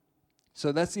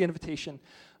 So that's the invitation.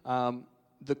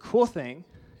 The cool thing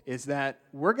is that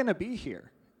we're going to be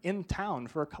here in town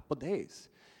for a couple days.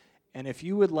 And if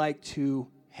you would like to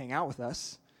hang out with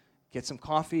us, get some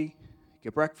coffee,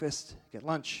 get breakfast, get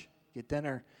lunch, get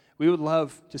dinner, we would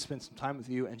love to spend some time with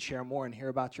you and share more and hear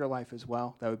about your life as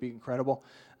well. That would be incredible.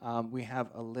 We have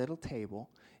a little table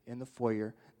in the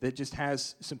foyer that just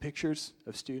has some pictures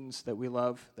of students that we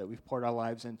love, that we've poured our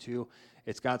lives into.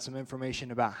 It's got some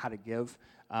information about how to give.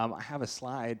 I have a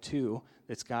slide, too,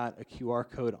 that's got a QR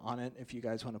code on it if you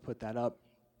guys want to put that up.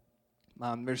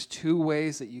 There's 2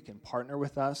 ways that you can partner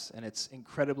with us, and it's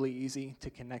incredibly easy to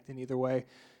connect in either way.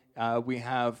 We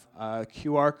have a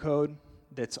QR code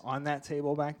that's on that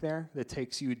table back there that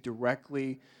takes you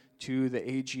directly to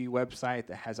the AG website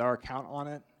that has our account on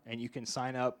it, and you can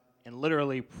sign up in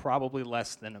literally probably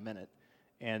less than a minute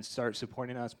and start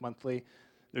supporting us monthly.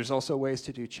 There's also ways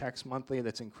to do checks monthly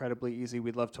that's incredibly easy.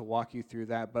 We'd love to walk you through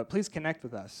that, but please connect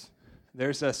with us.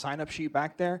 There's a sign-up sheet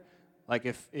back there.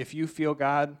 If you feel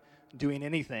God doing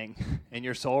anything in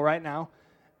your soul right now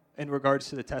in regards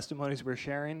to the testimonies we're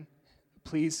sharing,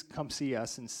 please come see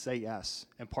us and say yes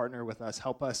and partner with us.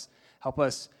 Help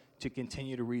us to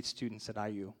continue to reach students at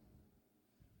IU.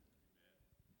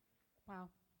 Wow.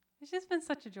 It's just been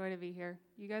such a joy to be here.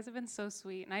 You guys have been so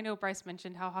sweet. And I know Bryce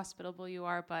mentioned how hospitable you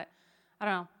are, but I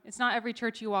don't know. It's not every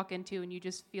church you walk into and you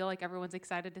just feel like everyone's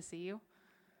excited to see you.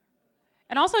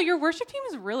 And also, your worship team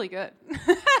is really good.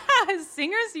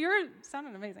 Singers, you're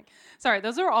sounding amazing. Sorry,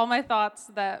 those are all my thoughts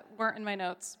that weren't in my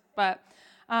notes. But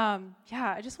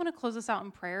I just want to close this out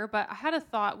in prayer. But I had a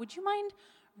thought. Would you mind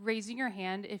raising your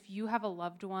hand if you have a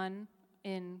loved one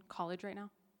in college right now?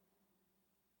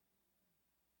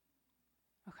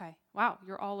 Okay. Wow,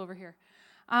 you're all over here.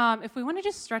 If we want to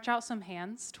just stretch out some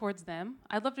hands towards them,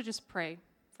 I'd love to just pray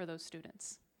for those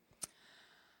students.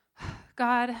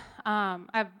 God, I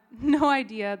have no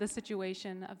idea the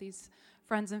situation of these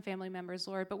friends and family members,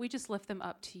 Lord, but we just lift them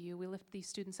up to you. We lift these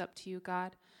students up to you,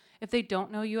 God. If they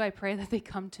don't know you, I pray that they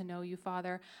come to know you,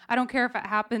 Father. I don't care if it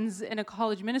happens in a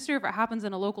college ministry or if it happens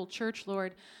in a local church,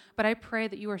 Lord, but I pray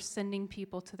that you are sending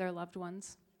people to their loved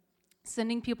ones,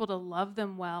 sending people to love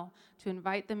them well, to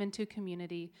invite them into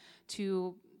community,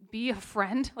 to be a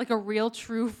friend, like a real,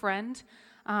 true friend.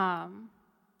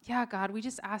 God, we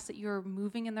just ask that you're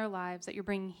moving in their lives, that you're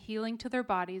bringing healing to their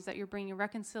bodies, that you're bringing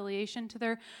reconciliation to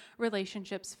their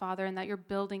relationships, Father, and that you're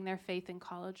building their faith in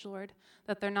college, Lord,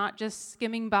 that they're not just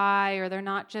skimming by or they're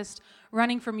not just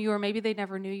running from you or maybe they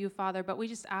never knew you, Father, but we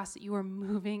just ask that you are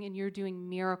moving and you're doing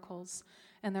miracles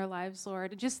in their lives,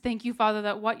 Lord. And just thank you, Father,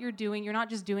 that what you're doing, you're not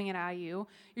just doing it at IU,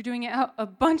 you're doing it at a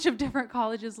bunch of different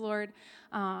colleges, Lord.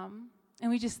 And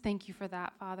we just thank you for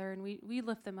that, Father, and we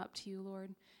lift them up to you,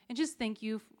 Lord. And just thank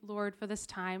you, Lord, for this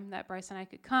time that Bryce and I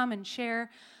could come and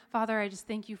share. Father, I just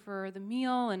thank you for the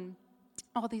meal and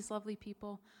all these lovely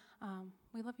people.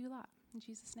 We love you a lot. In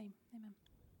Jesus' name, amen.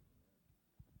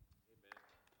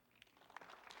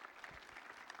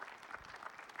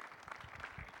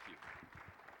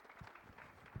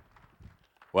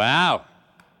 Wow.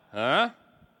 Huh?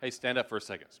 Hey, stand up for a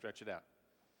second. Stretch it out.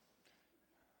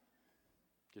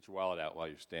 Get your wallet out while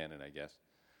you're standing, I guess.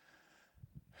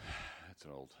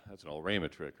 That's an old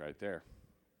Rhema trick right there.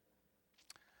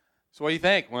 So what do you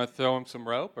think? Want to throw him some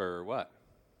rope or what?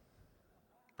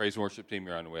 Praise and worship team,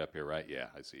 you're on the way up here, right? Yeah,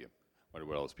 I see you. Wonder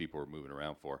what all those people are moving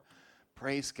around for.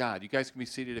 Praise God. You guys can be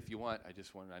seated if you want. I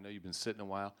know you've been sitting a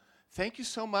while. Thank you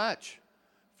so much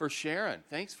for sharing.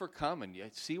 Thanks for coming. You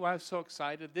see why I was so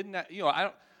excited?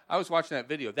 I was watching that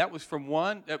video. That was from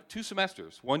 2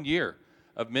 semesters, 1 year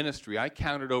of ministry. I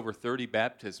counted over 30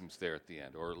 baptisms there at the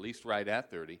end, or at least right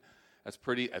at 30. That's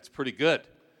pretty good,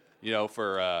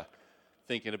 for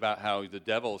thinking about how the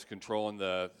devil is controlling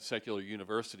the secular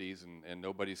universities and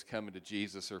nobody's coming to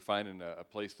Jesus or finding a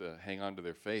place to hang on to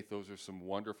their faith. Those are some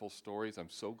wonderful stories.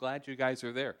 I'm so glad you guys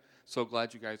are there. So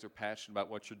glad you guys are passionate about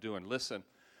what you're doing. Listen,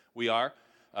 we are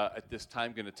at this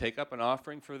time going to take up an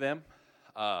offering for them.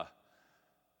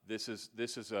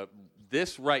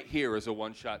 This right here is a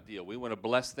one-shot deal. We want to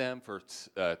bless them for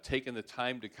taking the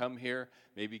time to come here.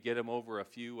 Maybe get them over a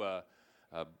few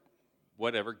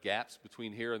gaps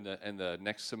between here and the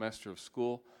next semester of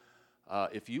school.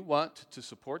 If you want to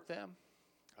support them,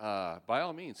 by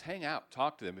all means, hang out,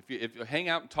 talk to them. If you hang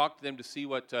out and talk to them to see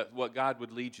what God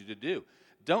would lead you to do,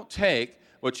 don't take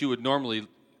what you would normally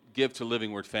give to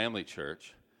Living Word Family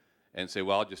Church and say,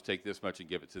 well, I'll just take this much and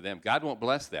give it to them. God won't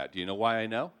bless that. Do you know why I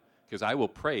know? Because I will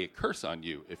pray a curse on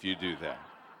you if you do that.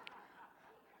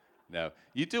 No,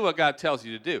 you do what God tells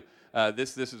you to do.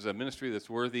 This is a ministry that's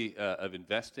worthy of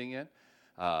investing in.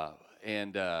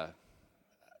 Again,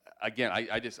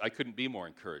 I couldn't be more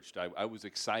encouraged. I was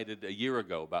excited a year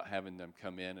ago about having them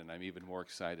come in, and I'm even more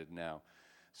excited now.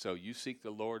 So you seek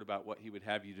the Lord about what he would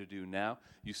have you to do now.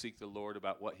 You seek the Lord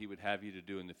about what he would have you to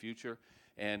do in the future.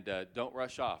 And don't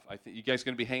rush off. I think you guys are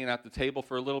going to be hanging out at the table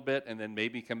for a little bit, and then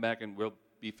maybe come back and we'll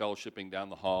be fellowshipping down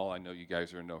the hall. I know you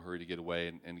guys are in no hurry to get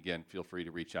away. And again, feel free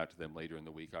to reach out to them later in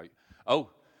the week.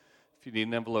 If you need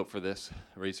an envelope for this,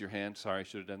 raise your hand. Sorry, I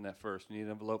should have done that first. You need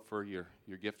an envelope for your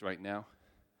gift right now?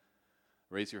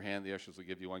 Raise your hand. The ushers will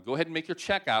give you one. Go ahead and make your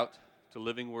check out to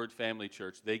Living Word Family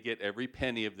Church. They get every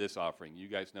penny of this offering. You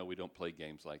guys know we don't play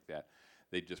games like that.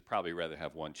 They'd just probably rather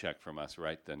have one check from us,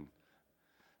 right, than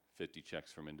 50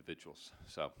 checks from individuals.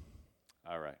 So,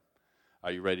 all right.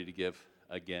 Are you ready to give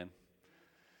again?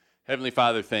 Heavenly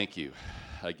Father, thank you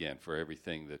again for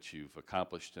everything that you've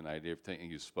accomplished tonight, everything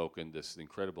you've spoken, this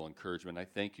incredible encouragement. I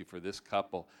thank you for this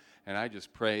couple, and I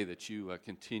just pray that you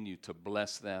continue to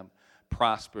bless them,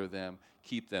 prosper them,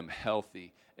 keep them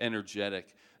healthy,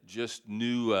 energetic, just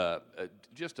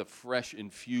just a fresh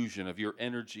infusion of your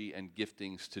energy and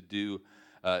giftings to do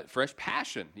fresh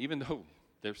passion, even though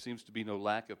there seems to be no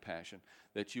lack of passion,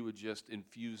 that you would just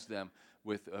infuse them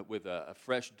with a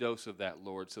fresh dose of that,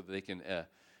 Lord, so that they can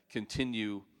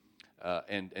continue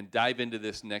and dive into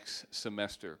this next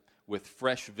semester with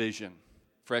fresh vision,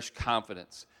 fresh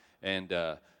confidence, and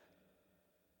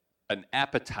an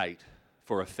appetite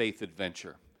for a faith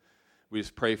adventure. We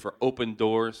just pray for open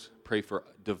doors, pray for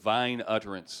divine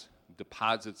utterance,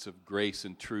 deposits of grace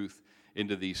and truth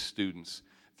into these students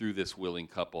through this willing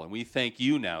couple. And we thank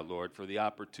you now, Lord, for the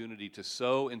opportunity to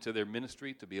sow into their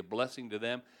ministry, to be a blessing to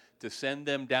them, to send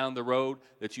them down the road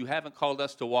that you haven't called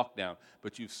us to walk down,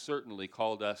 but you've certainly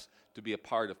called us to be a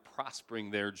part of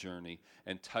prospering their journey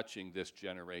and touching this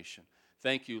generation.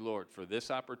 Thank you, Lord, for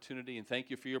this opportunity, and thank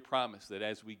you for your promise that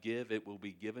as we give, it will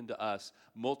be given to us,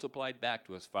 multiplied back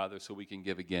to us, Father, so we can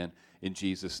give again. In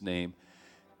Jesus' name,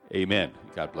 amen.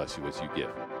 God bless you as you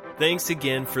give. Thanks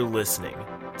again for listening.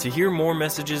 To hear more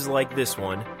messages like this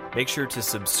one, make sure to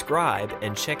subscribe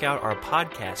and check out our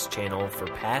podcast channel for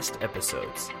past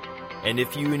episodes. And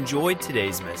if you enjoyed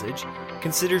today's message,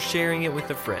 consider sharing it with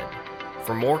a friend.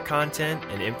 For more content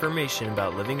and information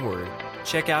about Living Word,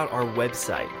 check out our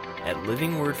website at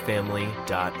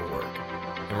livingwordfamily.org.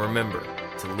 And remember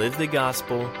to live the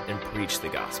gospel and preach the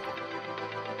gospel.